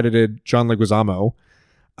 semi-uncredited John Leguizamo,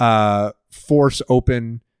 force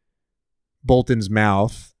open Bolton's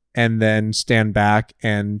mouth and then stand back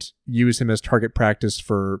and use him as target practice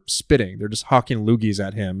for spitting. They're just hawking loogies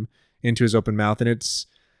at him into his open mouth, and it's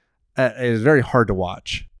very hard to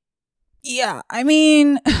watch. Yeah, I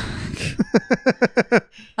mean,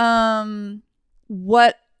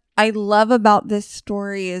 what I love about this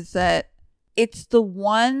story is that it's the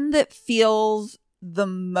one that feels the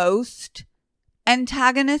most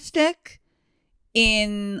antagonistic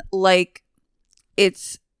in like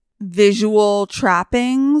its visual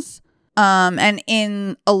trappings, and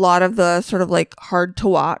in a lot of the sort of like hard to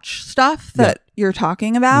watch stuff that you're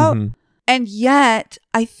talking about. Mm-hmm. And yet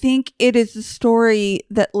I think it is a story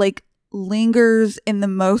that like lingers in the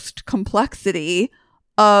most complexity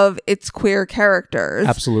of its queer characters.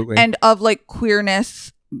 Absolutely. And of like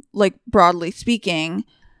queerness, like broadly speaking.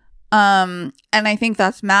 And I think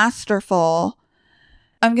that's masterful.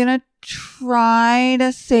 I'm going to try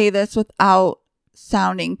to say this without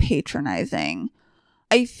sounding patronizing.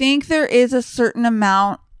 I think there is a certain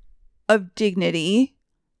amount of dignity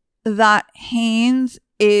that Haynes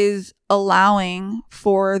is allowing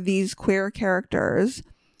for these queer characters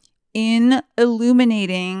in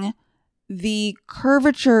illuminating the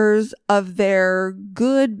curvatures of their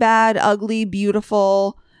good, bad, ugly,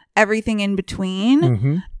 beautiful, everything in between,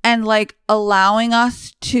 Mm-hmm. and like allowing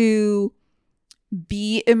us to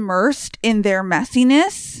be immersed in their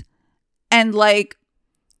messiness and like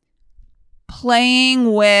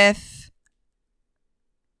playing with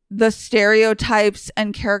the stereotypes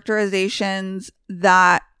and characterizations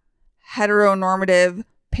that heteronormative,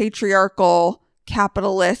 patriarchal,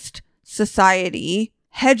 capitalist society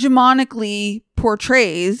hegemonically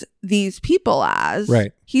portrays these people as.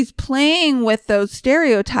 Right. He's playing with those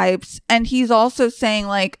stereotypes, and he's also saying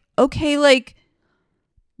like, okay, like,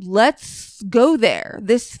 let's go there.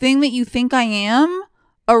 This thing that you think I am,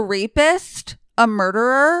 a rapist, a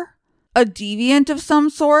murderer, a deviant of some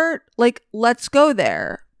sort, like, let's go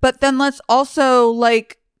there. But then let's also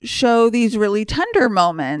like show these really tender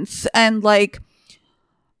moments and like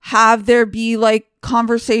have there be like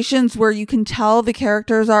conversations where you can tell the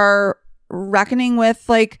characters are reckoning with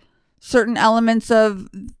like certain elements of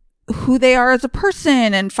who they are as a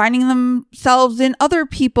person and finding themselves in other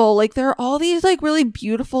people. Like there are all these like really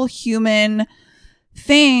beautiful human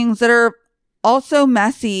things that are also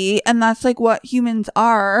messy, and that's like what humans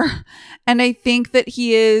are. And I think that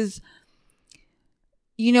he is,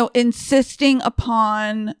 you know, insisting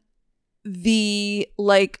upon the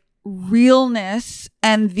like realness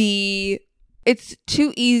and the, it's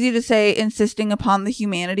too easy to say insisting upon the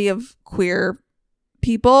humanity of queer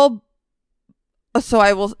people. So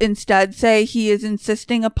I will instead say he is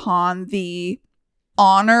insisting upon the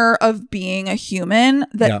honor of being a human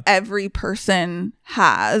that every person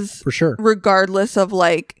has. For sure. Regardless of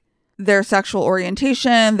like their sexual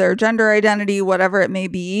orientation, their gender identity, whatever it may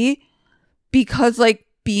be. Because like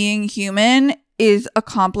being human is a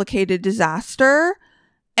complicated disaster,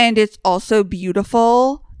 and it's also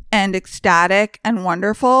beautiful and ecstatic and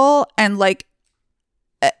wonderful, and like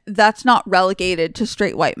that's not relegated to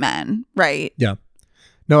straight white men, right? Yeah.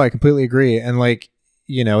 No, I completely agree. And like,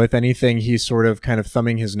 you know, if anything, he's sort of kind of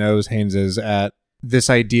thumbing his nose, Haynes is, at this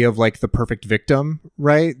idea of like the perfect victim,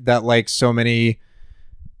 right? That like so many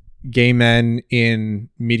gay men in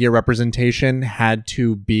media representation had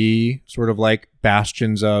to be sort of like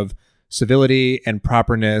bastions of civility and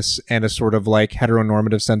properness and a sort of like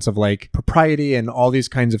heteronormative sense of like propriety and all these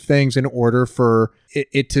kinds of things in order for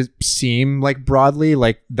it to seem like broadly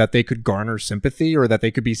like that they could garner sympathy, or that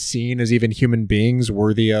they could be seen as even human beings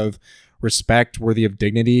worthy of respect, worthy of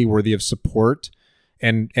dignity, worthy of support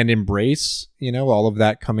and embrace, you know, all of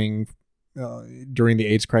that coming during the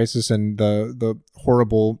AIDS crisis and the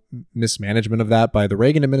horrible mismanagement of that by the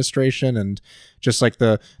Reagan administration, and just like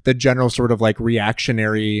the general sort of like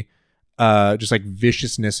reactionary just like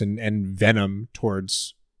viciousness and venom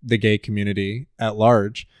towards the gay community at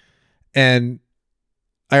large. And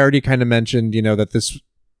I already kind of mentioned, you know, that this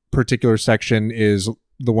particular section is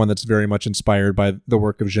the one that's very much inspired by the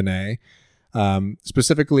work of Genet,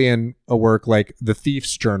 specifically in a work like The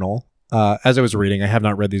Thief's Journal. As I was reading, I have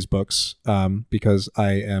not read these books because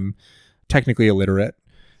I am technically illiterate.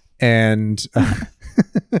 And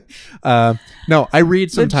no, I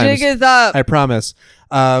read sometimes. The jig is up. I promise.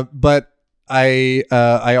 But I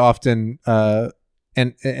often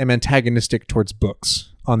am antagonistic towards books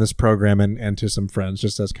on this program and to some friends,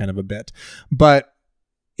 just as kind of a bit. But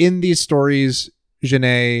in these stories,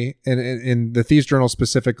 Genet, and in the Thief's Journal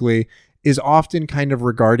specifically, is often kind of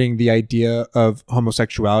regarding the idea of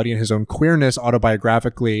homosexuality and his own queerness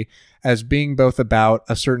autobiographically as being both about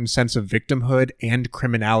a certain sense of victimhood and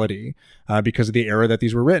criminality, because of the era that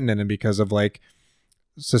these were written in and because of like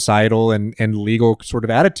societal and legal sort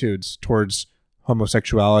of attitudes towards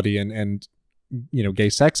homosexuality and you know, gay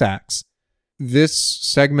sex acts. This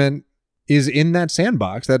segment is in that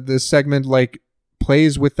sandbox, that this segment like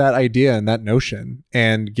plays with that idea and that notion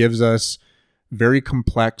and gives us very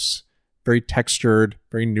complex, very textured,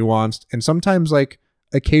 very nuanced, and sometimes like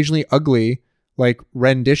occasionally ugly like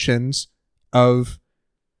renditions of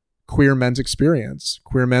queer men's experience,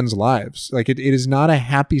 queer men's lives. Like it is not a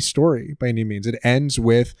happy story by any means. It ends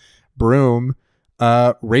with Broom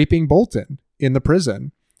raping Bolton in the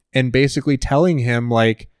prison and basically telling him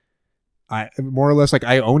like, I more or less like,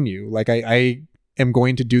 I own you. Like I am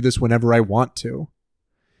going to do this whenever I want to.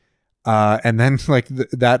 And then like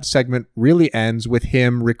that segment really ends with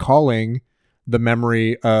him recalling the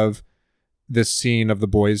memory of this scene of the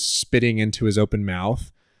boys spitting into his open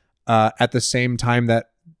mouth. At the same time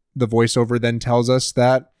that the voiceover then tells us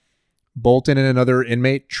that Bolton and another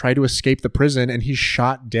inmate try to escape the prison and he's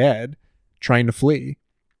shot dead trying to flee.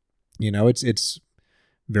 You know, it's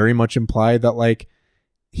very much implied that like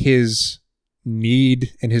his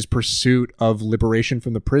need and his pursuit of liberation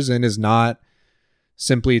from the prison is not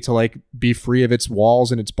simply to like be free of its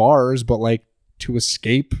walls and its bars, but like to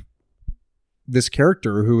escape this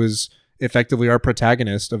character who is effectively our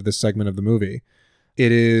protagonist of this segment of the movie.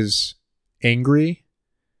 It is angry.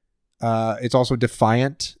 It's also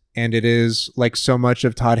defiant, and it is, like so much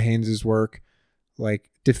of Todd Haynes' work, like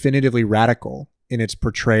definitively radical in its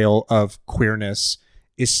portrayal of queerness,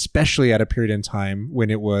 especially at a period in time when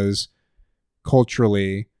it was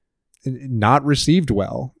culturally not received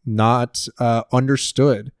well, not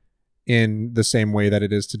understood in the same way that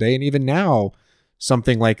it is today. And even now,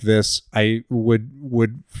 something like this, I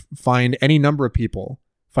would find any number of people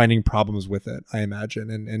finding problems with it, I imagine,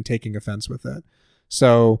 and taking offense with it.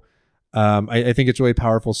 So I think it's really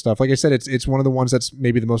powerful stuff. Like I said, it's one of the ones that's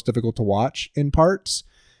maybe the most difficult to watch in parts,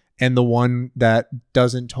 and the one that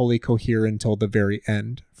doesn't totally cohere until the very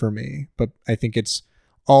end for me. But I think it's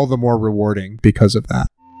all the more rewarding because of that.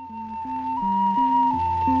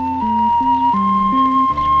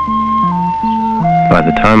 By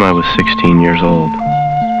the time I was 16 years old,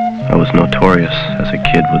 I was notorious as a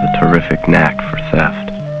kid with a terrific knack for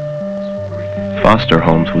theft. Foster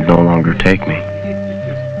homes would no longer take me,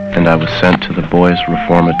 and I was sent to the boys'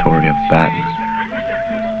 reformatory of Baton.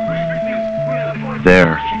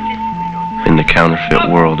 There, in the counterfeit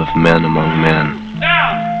world of men among men,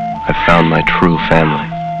 I found my true family.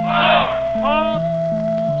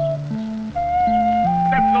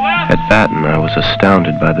 At Baton, I was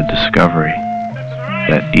astounded by the discovery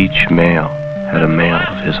that each male had a male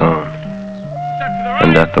of his own,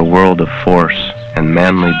 and that the world of force and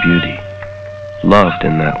manly beauty loved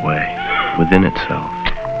in that way within itself,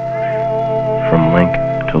 from link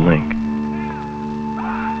to link.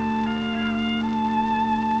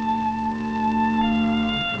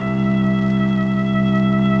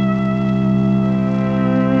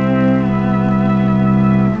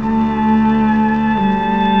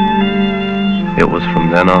 It was from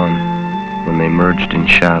then on, when they merged in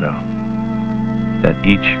shadow, that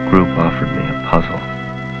each group offered me a puzzle.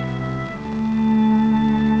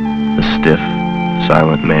 The stiff,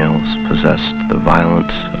 silent males possessed the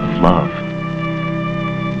violence of love,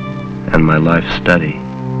 and my life study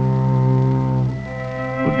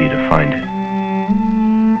would be to find it.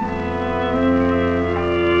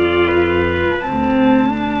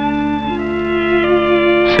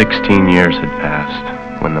 "16 years had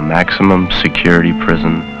passed when the maximum security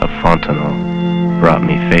prison of Fontenay brought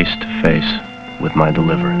me face to face with my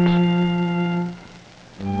deliverance.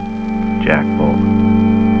 Jack Bolton,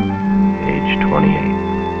 age 28,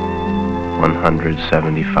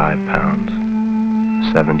 175 pounds,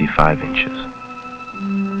 75 inches,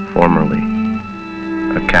 formerly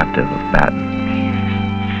a captive of Baton."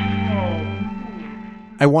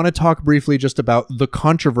 I want to talk briefly just about the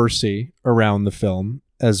controversy around the film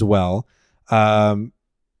as well.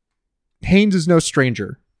 Haynes is no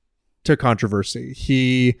stranger to controversy.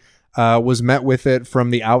 He was met with it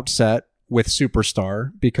from the outset with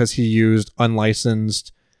Superstar because he used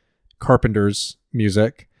unlicensed Carpenter's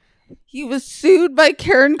music. He was sued by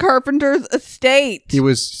Karen Carpenter's estate. He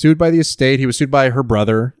was sued by the estate. He was sued by her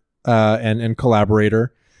brother and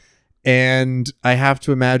collaborator. And I have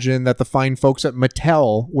to imagine that the fine folks at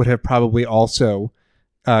Mattel would have probably also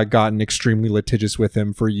gotten extremely litigious with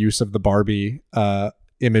him for use of the Barbie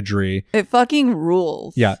imagery. It fucking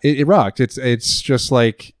rules. Yeah, it rocked. It's just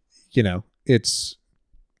like, you know, it's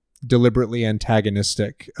deliberately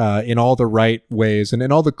antagonistic in all the right ways and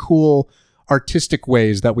in all the cool artistic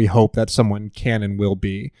ways that we hope that someone can and will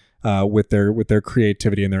be with their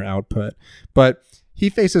creativity and their output. But he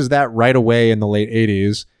faces that right away in the late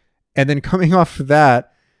 80s. And then coming off of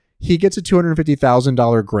that, he gets a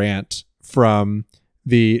 $250,000 grant from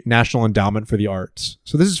the National Endowment for the Arts.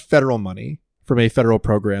 So this is federal money from a federal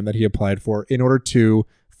program that he applied for in order to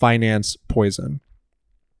finance Poison.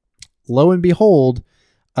 Lo and behold,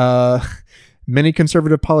 many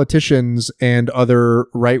conservative politicians and other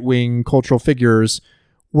right-wing cultural figures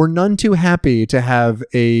were none too happy to have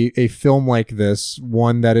a film like this,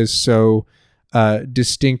 one that is so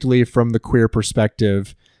distinctly from the queer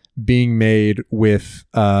perspective, being made with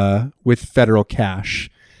federal cash.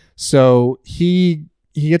 So he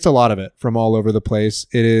gets a lot of it from all over the place.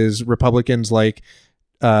 It is Republicans like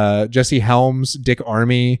Jesse Helms, Dick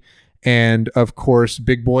Armey, and of course,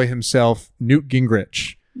 big boy himself, Newt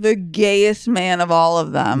Gingrich. The gayest man of all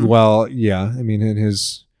of them. Well, yeah. I mean, and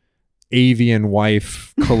his avian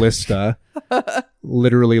wife, Callista,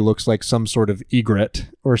 literally looks like some sort of egret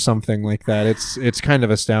or something like that. It's kind of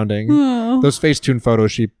astounding. Those Facetune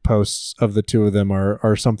photos she posts of the two of them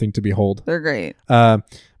are something to behold. They're great.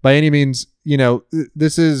 By any means, you know,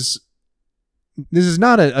 this is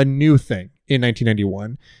not a new thing in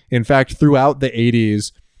 1991. In fact, throughout the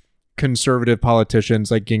 80s, conservative politicians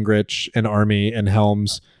like Gingrich and Armey and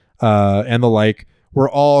Helms and the like were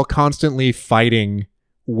all constantly fighting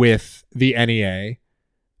with the NEA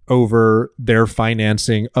over their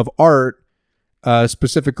financing of art,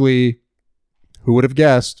 specifically, who would have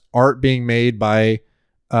guessed, art being made by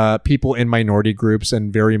people in minority groups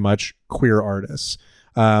and very much queer artists.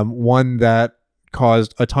 One that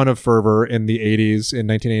caused a ton of fervor in the 80s in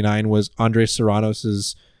 1989 was Andres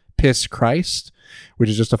Serranos's Piss Christ, which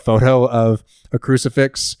is just a photo of a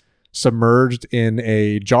crucifix submerged in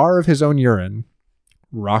a jar of his own urine.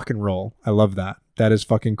 Rock and roll. I love that. That is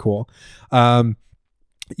fucking cool.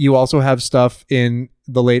 You also have stuff in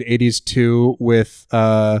the late 80s too with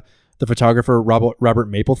the photographer Robert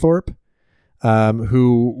Mapplethorpe,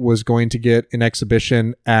 who was going to get an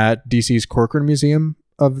exhibition at DC's Corcoran Museum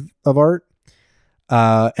of Art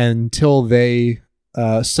until they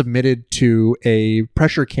submitted to a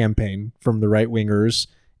pressure campaign from the right-wingers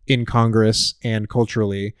in Congress and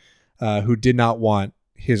culturally, who did not want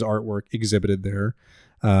his artwork exhibited there.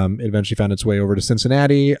 It eventually found its way over to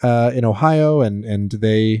Cincinnati in Ohio, and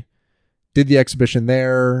they did the exhibition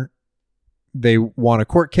there. They won a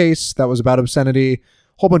court case that was about obscenity,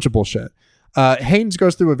 whole bunch of bullshit. Haynes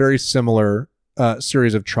goes through a very similar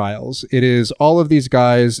series of trials. It is all of these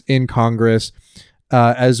guys in Congress,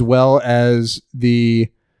 as well as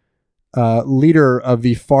the leader of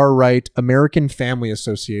the far-right American Family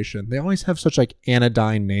Association. They always have such like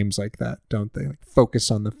anodyne names like that, don't they? Like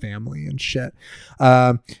focus on the family and shit.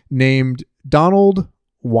 Named Donald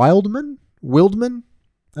Wildman?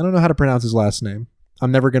 I don't know how to pronounce his last name.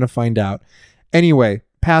 I'm never going to find out. Anyway,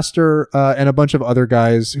 pastor and a bunch of other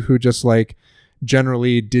guys who just like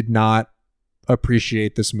generally did not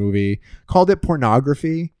appreciate this movie, called it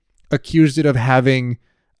pornography, accused it of having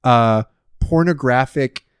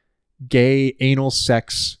pornographic gay anal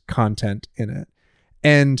sex content in it.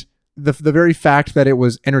 And the very fact that it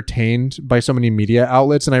was entertained by so many media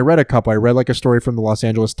outlets, and I read a couple. I read like a story from the Los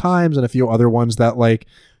Angeles Times and a few other ones that like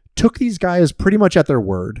took these guys pretty much at their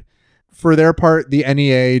word. For their part, the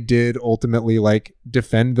NEA did ultimately like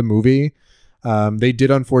defend the movie. They did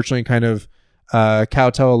unfortunately kind of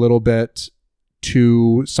kowtow a little bit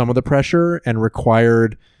to some of the pressure and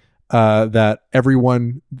required that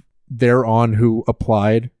everyone thereon who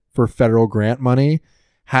applied for federal grant money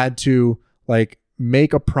had to like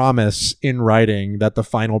make a promise in writing that the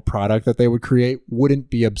final product that they would create wouldn't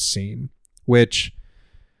be obscene, which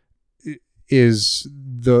is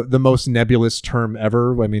the most nebulous term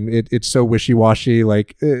ever. I mean, it's so wishy-washy.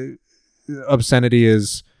 Like obscenity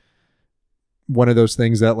is one of those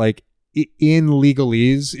things that like in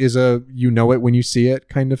legalese is a you know it when you see it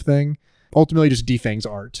kind of thing. Ultimately just defangs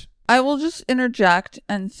art. I will just interject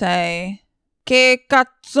and say, che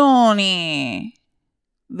cazzoni.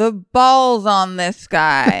 The balls on this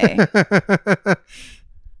guy.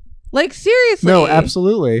 Like, seriously. No,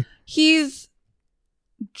 absolutely. He's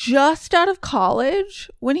just out of college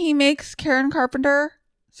when he makes Karen Carpenter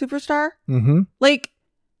Superstar. Mm-hmm. Like,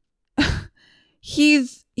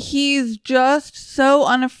 he's just so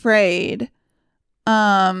unafraid.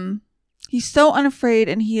 He's so unafraid,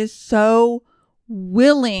 and he is so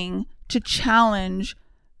willing to challenge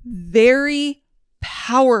very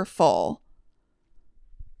powerful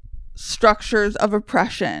structures of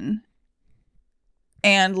oppression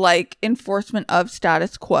and like enforcement of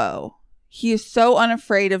status quo. He is so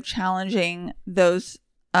unafraid of challenging those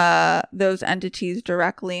entities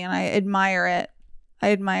directly, and I admire it.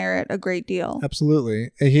 I admire it a great deal. Absolutely.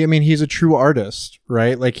 He's a true artist,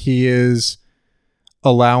 right? Like he is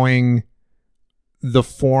allowing the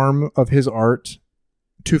form of his art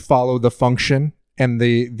to follow the function and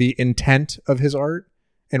the intent of his art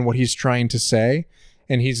and what he's trying to say.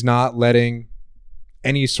 And he's not letting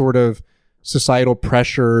any sort of societal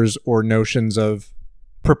pressures or notions of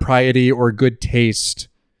propriety or good taste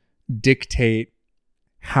dictate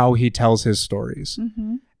how he tells his stories.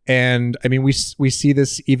 Mm-hmm. And I mean, we see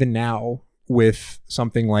this even now with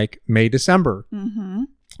something like May December, Mm-hmm.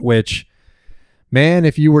 which, man,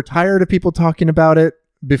 if you were tired of people talking about it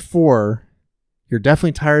before, you're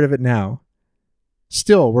definitely tired of it now.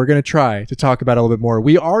 Still, we're going to try to talk about it a little bit more.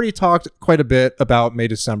 We already talked quite a bit about May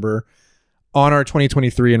December on our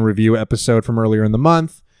 2023 in review episode from earlier in the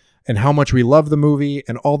month, and how much we love the movie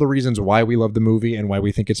and all the reasons why we love the movie and why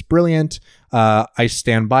we think it's brilliant. I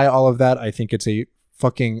stand by all of that. I think it's a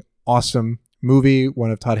fucking awesome movie,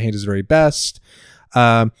 one of Todd Haynes' very best.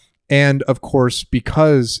 And of course,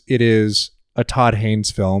 because it is a Todd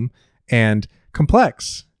Haynes film and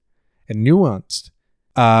complex and nuanced,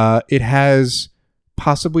 it has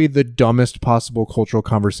possibly the dumbest possible cultural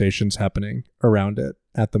conversations happening around it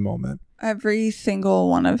at the moment. Every single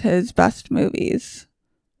one of his best movies,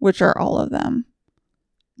 which are all of them,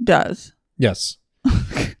 does. Yes.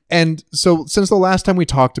 And so since the last time we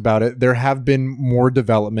talked about it, there have been more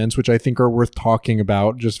developments, which I think are worth talking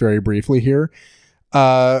about just very briefly here.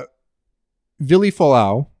 Vili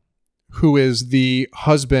Folau, who is the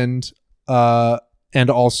husband and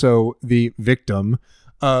also the victim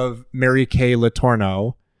of Mary Kay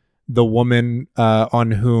Letourneau, the woman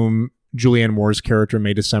on whom Julianne Moore's character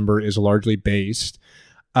May December is largely based,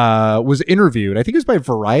 was interviewed. I think it was by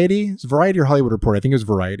Variety. It's Variety or Hollywood Reporter. I think it was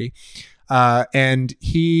Variety. And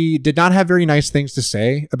he did not have very nice things to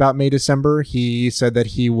say about May December. He said that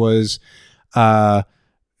he was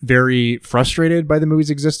very frustrated by the movie's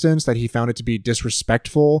existence, that he found it to be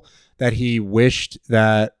disrespectful, that he wished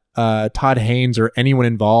that Todd Haynes or anyone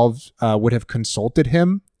involved would have consulted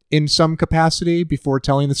him in some capacity before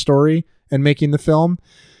telling the story and making the film.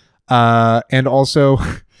 And also,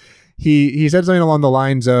 he said something along the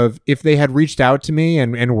lines of, if they had reached out to me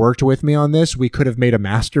and worked with me on this, we could have made a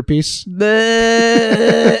masterpiece.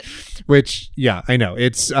 Which, yeah, I know.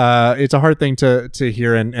 It's a hard thing to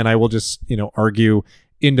hear, and I will just, argue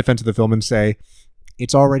in defense of the film and say,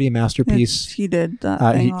 it's already a masterpiece. He did that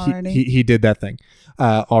thing already. He did that thing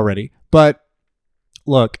already. But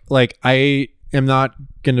look, like, I am not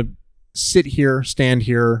going to stand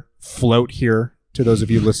here, float here. To those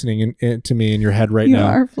of you listening to me in your head right now,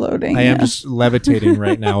 you are floating. I am just levitating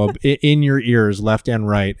right now in your ears, left and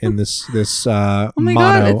right, in this oh my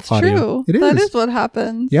mono God, it's audio. true. It That is. is what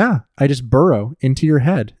happens. Yeah, I just burrow into your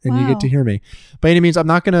head, and you get to hear me. By any means, I'm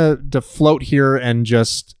not going to float here and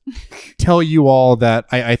just tell you all that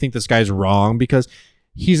I think this guy's wrong, because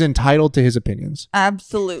he's entitled to his opinions.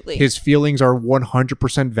 Absolutely. His feelings are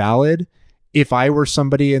 100% valid. If I were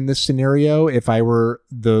somebody in this scenario, if I were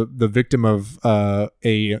the victim of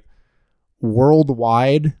a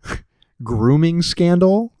worldwide grooming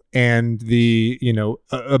scandal and the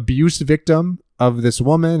abuse victim of this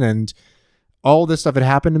woman and all this stuff had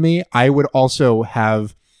happened to me, I would also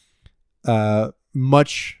have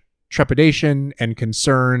much trepidation and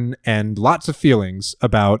concern and lots of feelings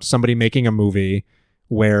about somebody making a movie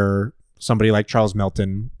where somebody like Charles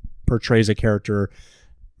Melton portrays a character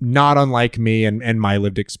not unlike me and my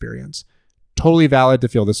lived experience. Totally valid to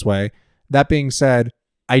feel this way. That being said,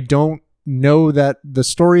 I don't know that the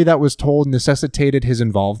story that was told necessitated his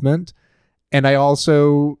involvement. And I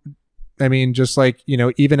also, just like,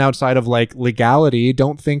 even outside of like legality,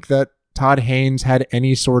 don't think that Todd Haynes had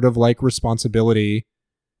any sort of like responsibility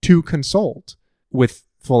to consult with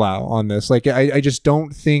Folau on this. Like, I just don't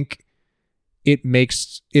think it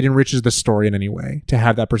enriches the story in any way to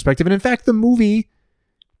have that perspective. And in fact, the movie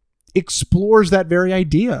explores that very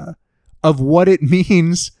idea of what it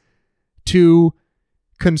means to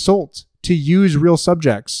consult, to use real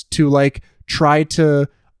subjects, to like try to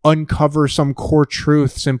uncover some core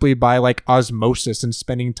truth simply by like osmosis and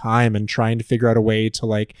spending time and trying to figure out a way to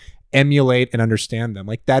like emulate and understand them.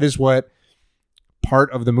 Like, that is what part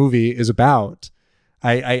of the movie is about.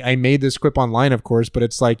 I made this quip online, of course, but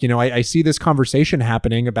it's like, I see this conversation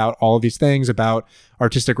happening about all of these things, about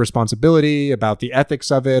artistic responsibility, about the ethics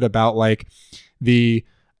of it, about like the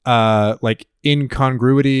like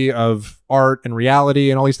incongruity of art and reality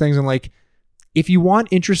and all these things. And like, if you want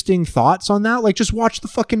interesting thoughts on that, like, just watch the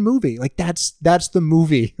fucking movie. Like, that's the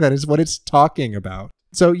movie. That is what it's talking about.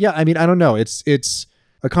 So yeah, I don't know. It's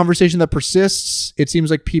a conversation that persists. It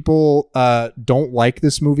seems like people don't like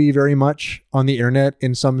this movie very much on the internet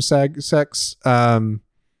in some sects.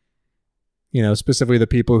 Specifically the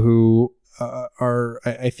people who are,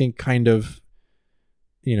 I think, kind of,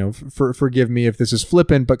 forgive me if this is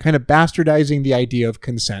flippant, but kind of bastardizing the idea of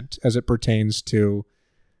consent as it pertains to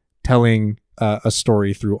telling a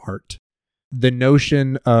story through art. The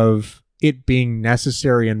notion of it being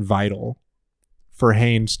necessary and vital for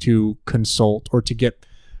Haynes to consult or to get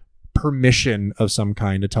permission of some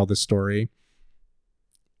kind to tell this story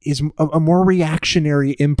is a more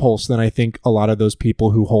reactionary impulse than I think a lot of those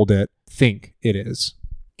people who hold it think it is.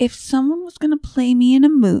 If someone was going to play me in a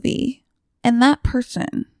movie and that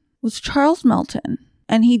person was Charles Melton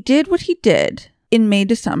and he did what he did in May,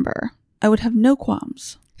 December, I would have no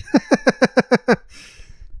qualms.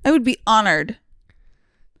 I would be honored.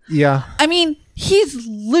 Yeah. I mean, he's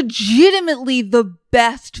legitimately the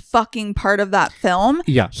best fucking part of that film.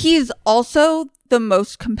 Yeah. He's also the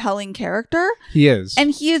most compelling character. He is.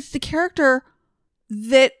 And he is the character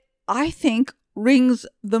that I think rings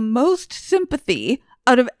the most sympathy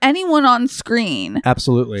out of anyone on screen.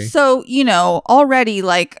 Absolutely. So, you know, already,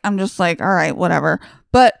 like, I'm just like, all right, whatever.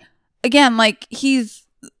 But again, like, he's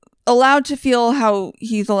allowed to feel how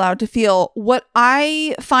he's allowed to feel. What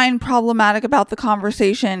I find problematic about the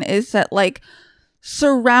conversation is that, like,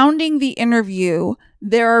 surrounding the interview,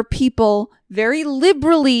 there are people very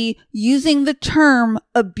liberally using the term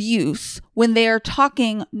abuse when they are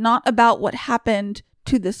talking not about what happened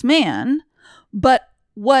to this man, but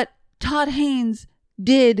what Todd Haynes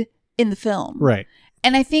did in the film. Right.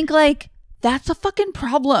 And I think, like, that's a fucking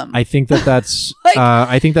problem. I think that's Like,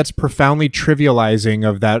 I think that's profoundly trivializing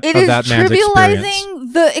of that it of is that man's trivializing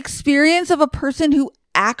experience. the experience of a person who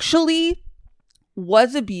actually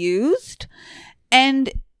was abused,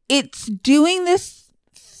 and it's doing this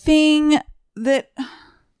thing that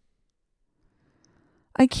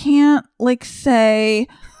I can't, like, say,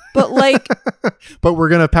 but, like, but we're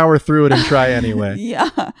gonna power through it and try anyway.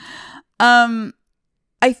 yeah.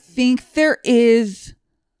 I think there is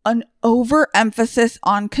an overemphasis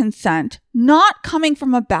on consent, not coming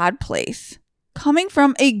from a bad place, coming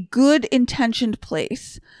from a good intentioned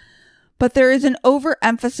place. But there is an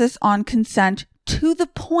overemphasis on consent to the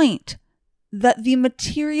point that the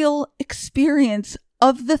material experience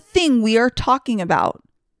of the thing we are talking about,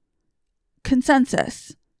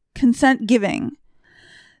 consensus, consent giving,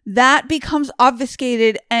 that becomes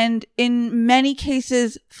obfuscated and in many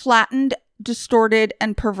cases flattened, distorted,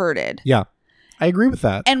 and perverted. Yeah, I agree with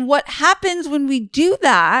that. And what happens when we do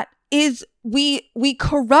that is we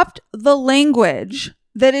corrupt the language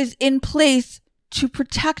that is in place to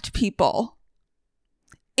protect people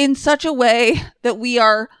in such a way that we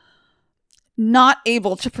are not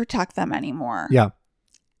able to protect them anymore. Yeah.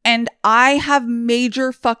 And I have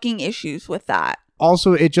major fucking issues with that.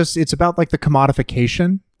 Also, it's about, like, the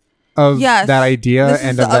commodification of Yes, that idea this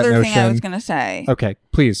and is of the that other notion. thing I was going to say. Okay,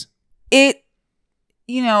 please. It,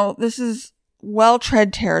 you know, this is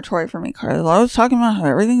well-tread territory for me, Carly. I was talking about how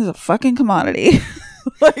everything is a fucking commodity.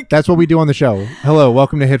 Like, That's what we do on the show. Hello,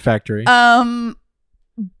 welcome to Hit Factory.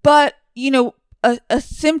 but, you know, a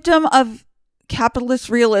symptom of capitalist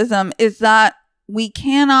realism is that we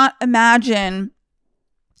cannot imagine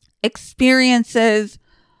experiences,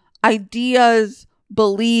 ideas,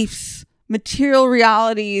 beliefs, material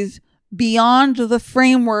realities beyond the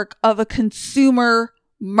framework of a consumer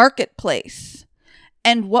marketplace.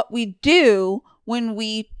 And what we do when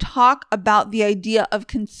we talk about the idea of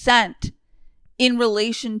consent in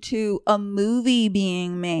relation to a movie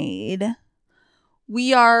being made,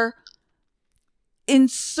 we are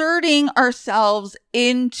inserting ourselves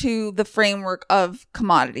into the framework of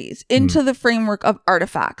commodities, into the framework of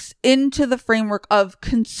artifacts, into the framework of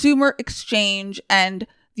consumer exchange and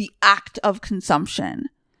the act of consumption.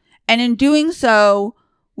 And in doing so,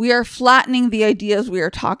 we are flattening the ideas we are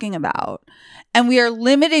talking about, and we are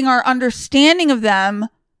limiting our understanding of them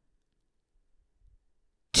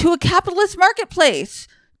to a capitalist marketplace,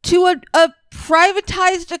 to a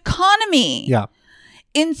privatized economy. Yeah.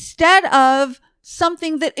 Instead of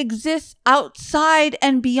something that exists outside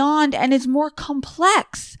and beyond and is more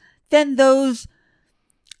complex than those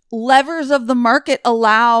levers of the market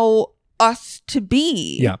allow us to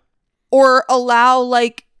be. Yeah. Or allow,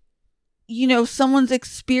 like, you know, someone's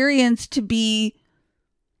experience to be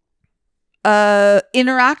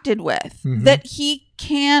interacted with. Mhm. That he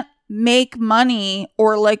can't make money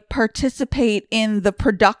or, like, participate in the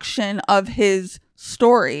production of his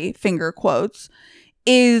story, finger quotes,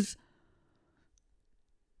 is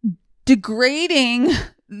degrading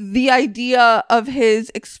the idea of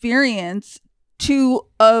his experience to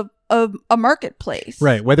a marketplace.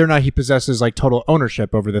 Right. Whether or not he possesses, like, total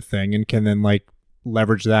ownership over the thing and can then, like,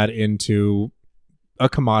 leverage that into a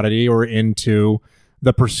commodity or into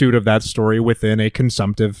the pursuit of that story within a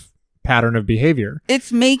consumptive pattern of behavior.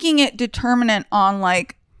 It's making it determinant on,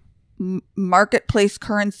 like, marketplace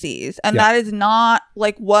currencies. And Yeah. that is not,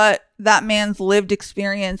 like, what that man's lived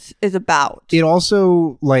experience is about. It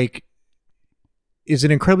also, like, is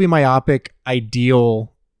an incredibly myopic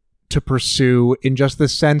ideal to pursue in just the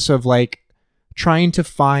sense of like trying to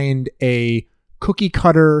find a cookie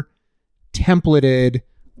cutter, templated,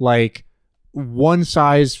 like one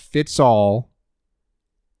size fits all,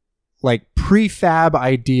 like prefab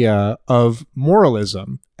idea of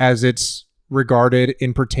moralism as it's regarded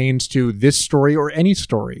and pertains to this story or any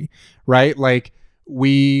story, right? Like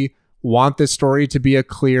we want this story to be a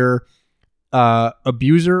clear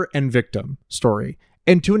abuser and victim story.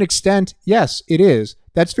 And to an extent, yes, it is.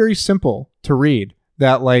 That's very simple to read,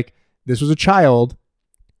 that like this was a child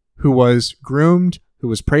who was groomed, who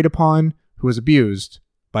was preyed upon, who was abused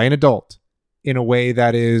by an adult in a way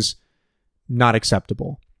that is not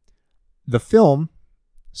acceptable. The film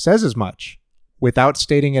says as much without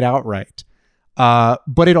stating it outright.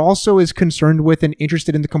 But it also is concerned with and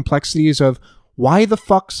interested in the complexities of why the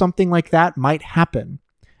fuck something like that might happen.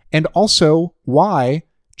 And also why,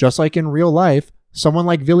 just like in real life, someone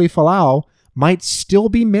like Vili Falau might still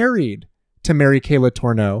be married to Mary Kay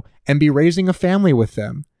Letourneau and be raising a family with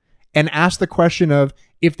them. And ask the question of,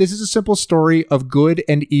 if this is a simple story of good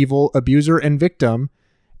and evil, abuser and victim,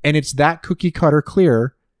 and it's that cookie cutter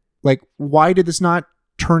clear, like, why did this not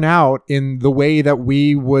turn out in the way that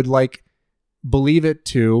we would like believe it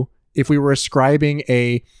to if we were ascribing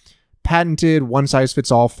a patented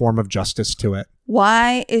one-size-fits-all form of justice to it?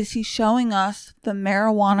 Why is he showing us the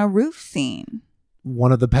marijuana roof scene?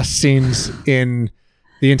 One of the best scenes in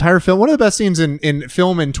the entire film. One of the best scenes in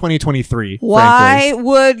film in 2023. Why frankly.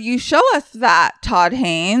 would you show us that, Todd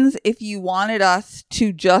Haynes, if you wanted us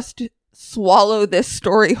to just swallow this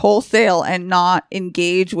story wholesale and not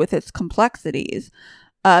engage with its complexities?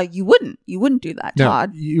 You wouldn't do that,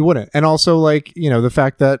 Todd. No, you wouldn't. And also, like, you know, the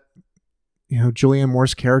fact that, you know, Julianne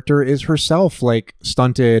Moore's character is herself like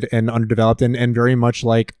stunted and underdeveloped and very much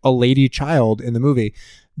like a lady child in the movie.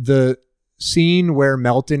 The scene where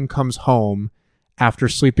Melton comes home after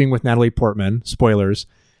sleeping with Natalie Portman, spoilers,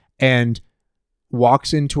 and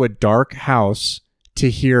walks into a dark house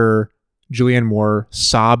to hear Julianne Moore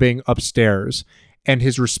sobbing upstairs, and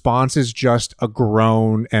his response is just a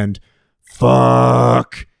groan and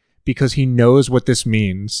fuck, because he knows what this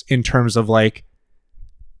means in terms of like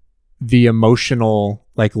the emotional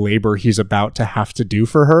like labor he's about to have to do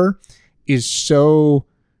for her is so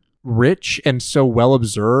rich and so well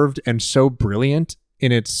observed and so brilliant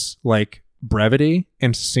in its like brevity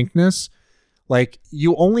and succinctness. Like,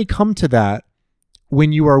 you only come to that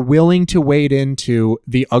when you are willing to wade into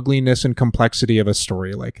the ugliness and complexity of a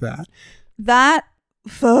story like that. That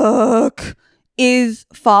fuck is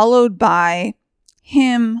followed by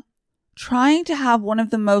him trying to have one of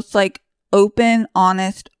the most like open,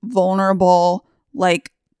 honest, vulnerable,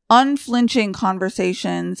 like unflinching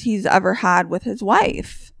conversations he's ever had with his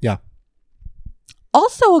wife. Yeah.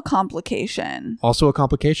 Also a complication.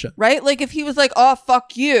 Right? Like, if he was like, oh,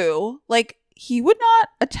 fuck you, like, he would not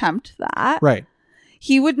attempt that. Right.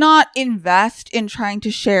 He would not invest in trying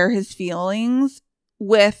to share his feelings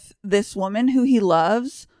with this woman who he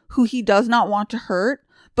loves, who he does not want to hurt,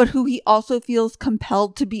 but who he also feels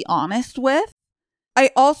compelled to be honest with. I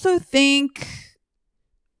also think,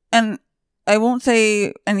 and I won't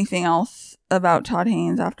say anything else about Todd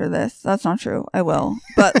Haynes after this. That's not true. I will.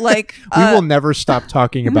 But like, we will never stop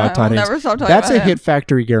talking about Todd Haynes. Never stop talking That's about a Hit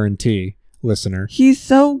Factory guarantee, listener. He's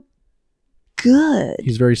so good.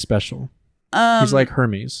 He's very special. He's like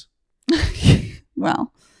Hermes.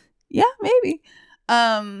 Well, yeah, maybe.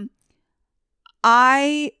 What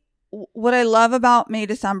I love about May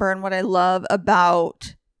December and what I love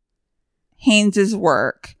about Haynes's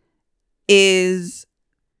work is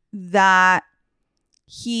that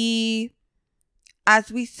he,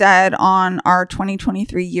 as we said on our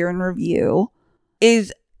 2023 year in review,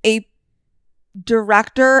 is a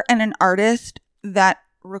director and an artist that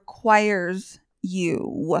requires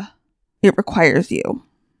you. It requires you.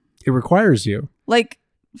 It requires you. Like,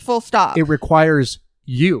 full stop. It requires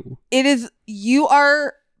you. It is, you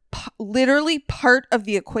are literally part of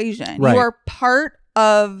the equation. Right. You are part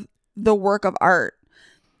of the work of art.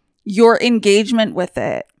 Your engagement with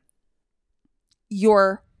it.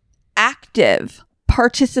 Your active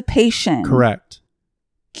participation. Correct.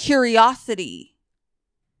 Curiosity.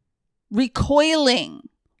 Recoiling.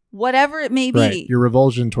 Whatever it may be. Right. Your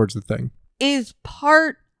revulsion towards the thing. Is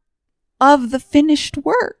part of the finished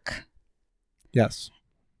work. Yes.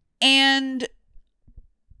 And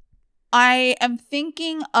I am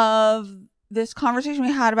thinking of this conversation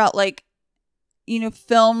we had about, like, you know,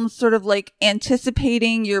 films sort of like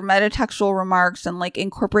anticipating your metatextual remarks and like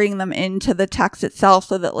incorporating them into the text itself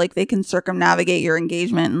so that like they can circumnavigate your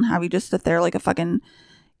engagement and have you just sit there like a fucking,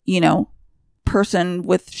 you know, person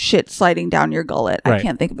with shit sliding down your gullet. Right. I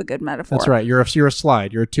can't think of a good metaphor. That's right. You're a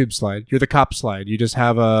slide. You're a tube slide. You're the cop slide. You just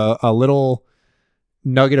have a little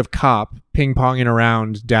nugget of cop ping-ponging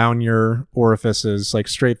around down your orifices, like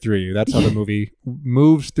straight through you. That's how the movie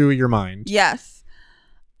moves through your mind. Yes.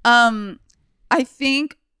 I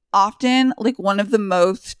think often, like, one of the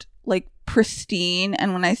most, like, pristine,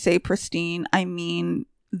 and when I say pristine, I mean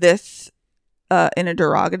this in a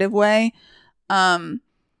derogative way.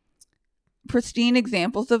 Pristine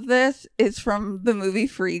examples of this is from the movie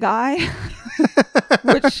Free Guy,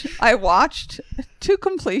 which I watched to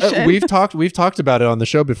completion. We've talked about it on the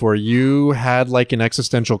show before. You had like an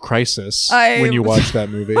existential crisis when you watched that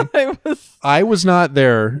movie. I was not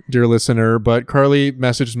there, dear listener, but Carly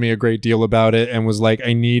messaged me a great deal about it and was like,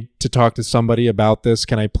 I need to talk to somebody about this.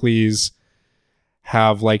 Can I please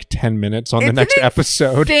have like 10 minutes on the next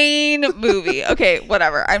episode? Insane movie. Okay,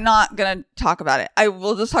 whatever. I'm not gonna talk about it. I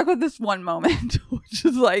will just talk about this one moment, which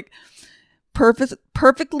is like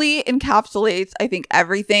perfectly encapsulates, I think,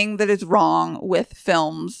 everything that is wrong with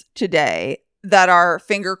films today that are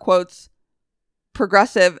finger quotes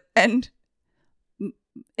progressive and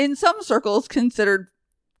in some circles considered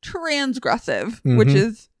transgressive, which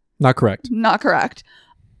is not correct. Not correct.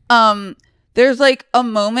 There's like a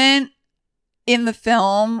moment in the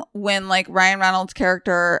film when like Ryan Reynolds'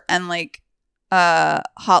 character and like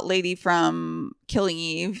hot lady from Killing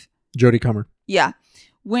Eve, Jodie Comer. Yeah.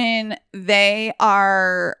 When they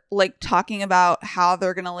are like talking about how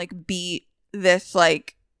they're gonna like beat this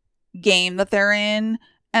like game that they're in,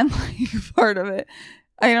 and like part of it,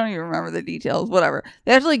 I don't even remember the details, whatever.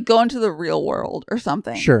 They have to like go into the real world or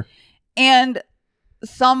something. Sure. And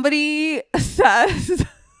somebody says,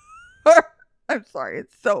 I'm sorry,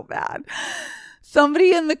 it's so bad.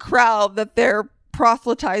 Somebody in the crowd that they're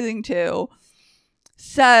proselytizing to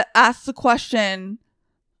asks the question,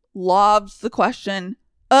 lobs the question,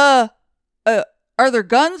 are there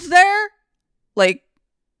guns there? Like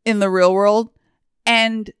in the real world?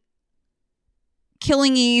 And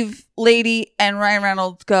Killing Eve lady and Ryan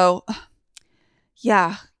Reynolds go,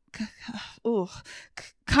 yeah,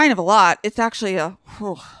 kind of a lot. It's actually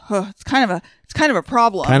it's kind of a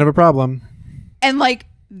problem. Kind of a problem. And like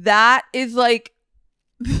that is like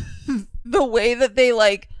the way that they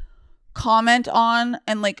like comment on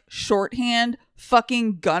and like shorthand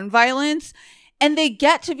fucking gun violence, and they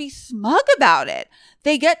get to be smug about it.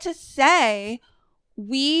 They get to say,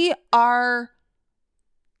 we are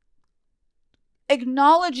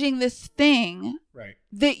acknowledging this thing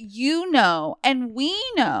that you know and we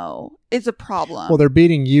know is a problem. Well, they're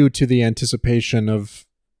beating you to the anticipation of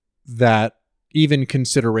that even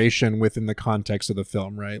consideration within the context of the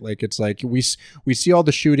film, right? Like it's like we see all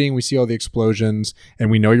the shooting, we see all the explosions, and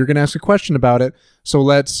we know you're going to ask a question about it. So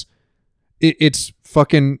it's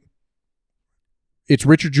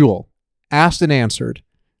Richard Jewell, asked and answered,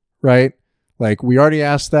 right? Like we already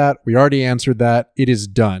asked that, we already answered that. It is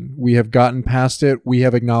done. We have gotten past it. We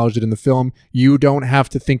have acknowledged it in the film. You don't have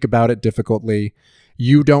to think about it difficultly.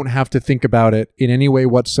 You don't have to think about it in any way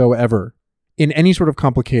whatsoever, in any sort of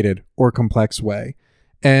complicated or complex way.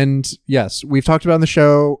 And yes, we've talked about in the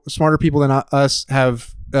show, smarter people than us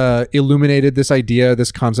have illuminated this idea,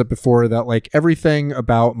 this concept before, that like everything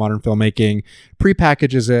about modern filmmaking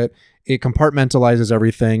prepackages it, it compartmentalizes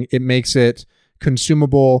everything, it makes it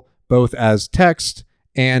consumable both as text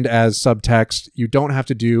and as subtext. You don't have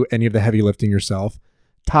to do any of the heavy lifting yourself.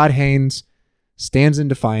 Todd Haynes stands in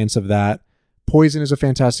defiance of that. Poison is a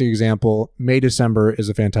fantastic example. May December is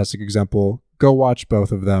a fantastic example. Go watch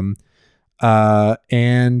both of them.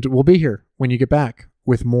 And we'll be here when you get back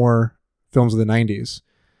with more films of the 90s.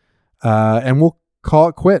 And we'll call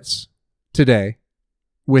it quits today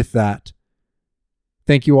with that.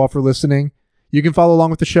 Thank you all for listening. You can follow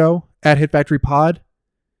along with the show at Hit Factory Pod.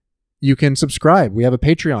 You can subscribe. We have a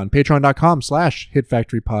Patreon, patreon.com/Hit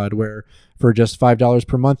Factory Pod, where for just $5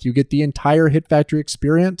 per month, you get the entire Hit Factory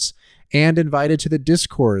experience and invited to the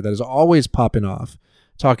Discord that is always popping off,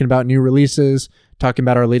 talking about new releases, talking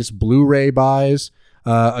about our latest Blu-ray buys,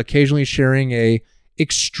 occasionally sharing a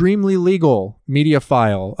extremely legal media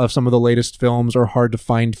file of some of the latest films or hard to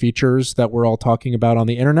find features that we're all talking about on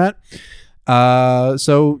the internet.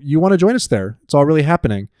 So you want to join us there. It's all really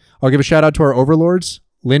happening. I'll give a shout out to our overlords,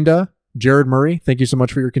 Linda, Jared Murray. Thank you so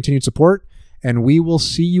much for your continued support, and we will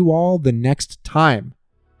see you all the next time.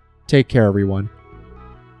 Take care, everyone.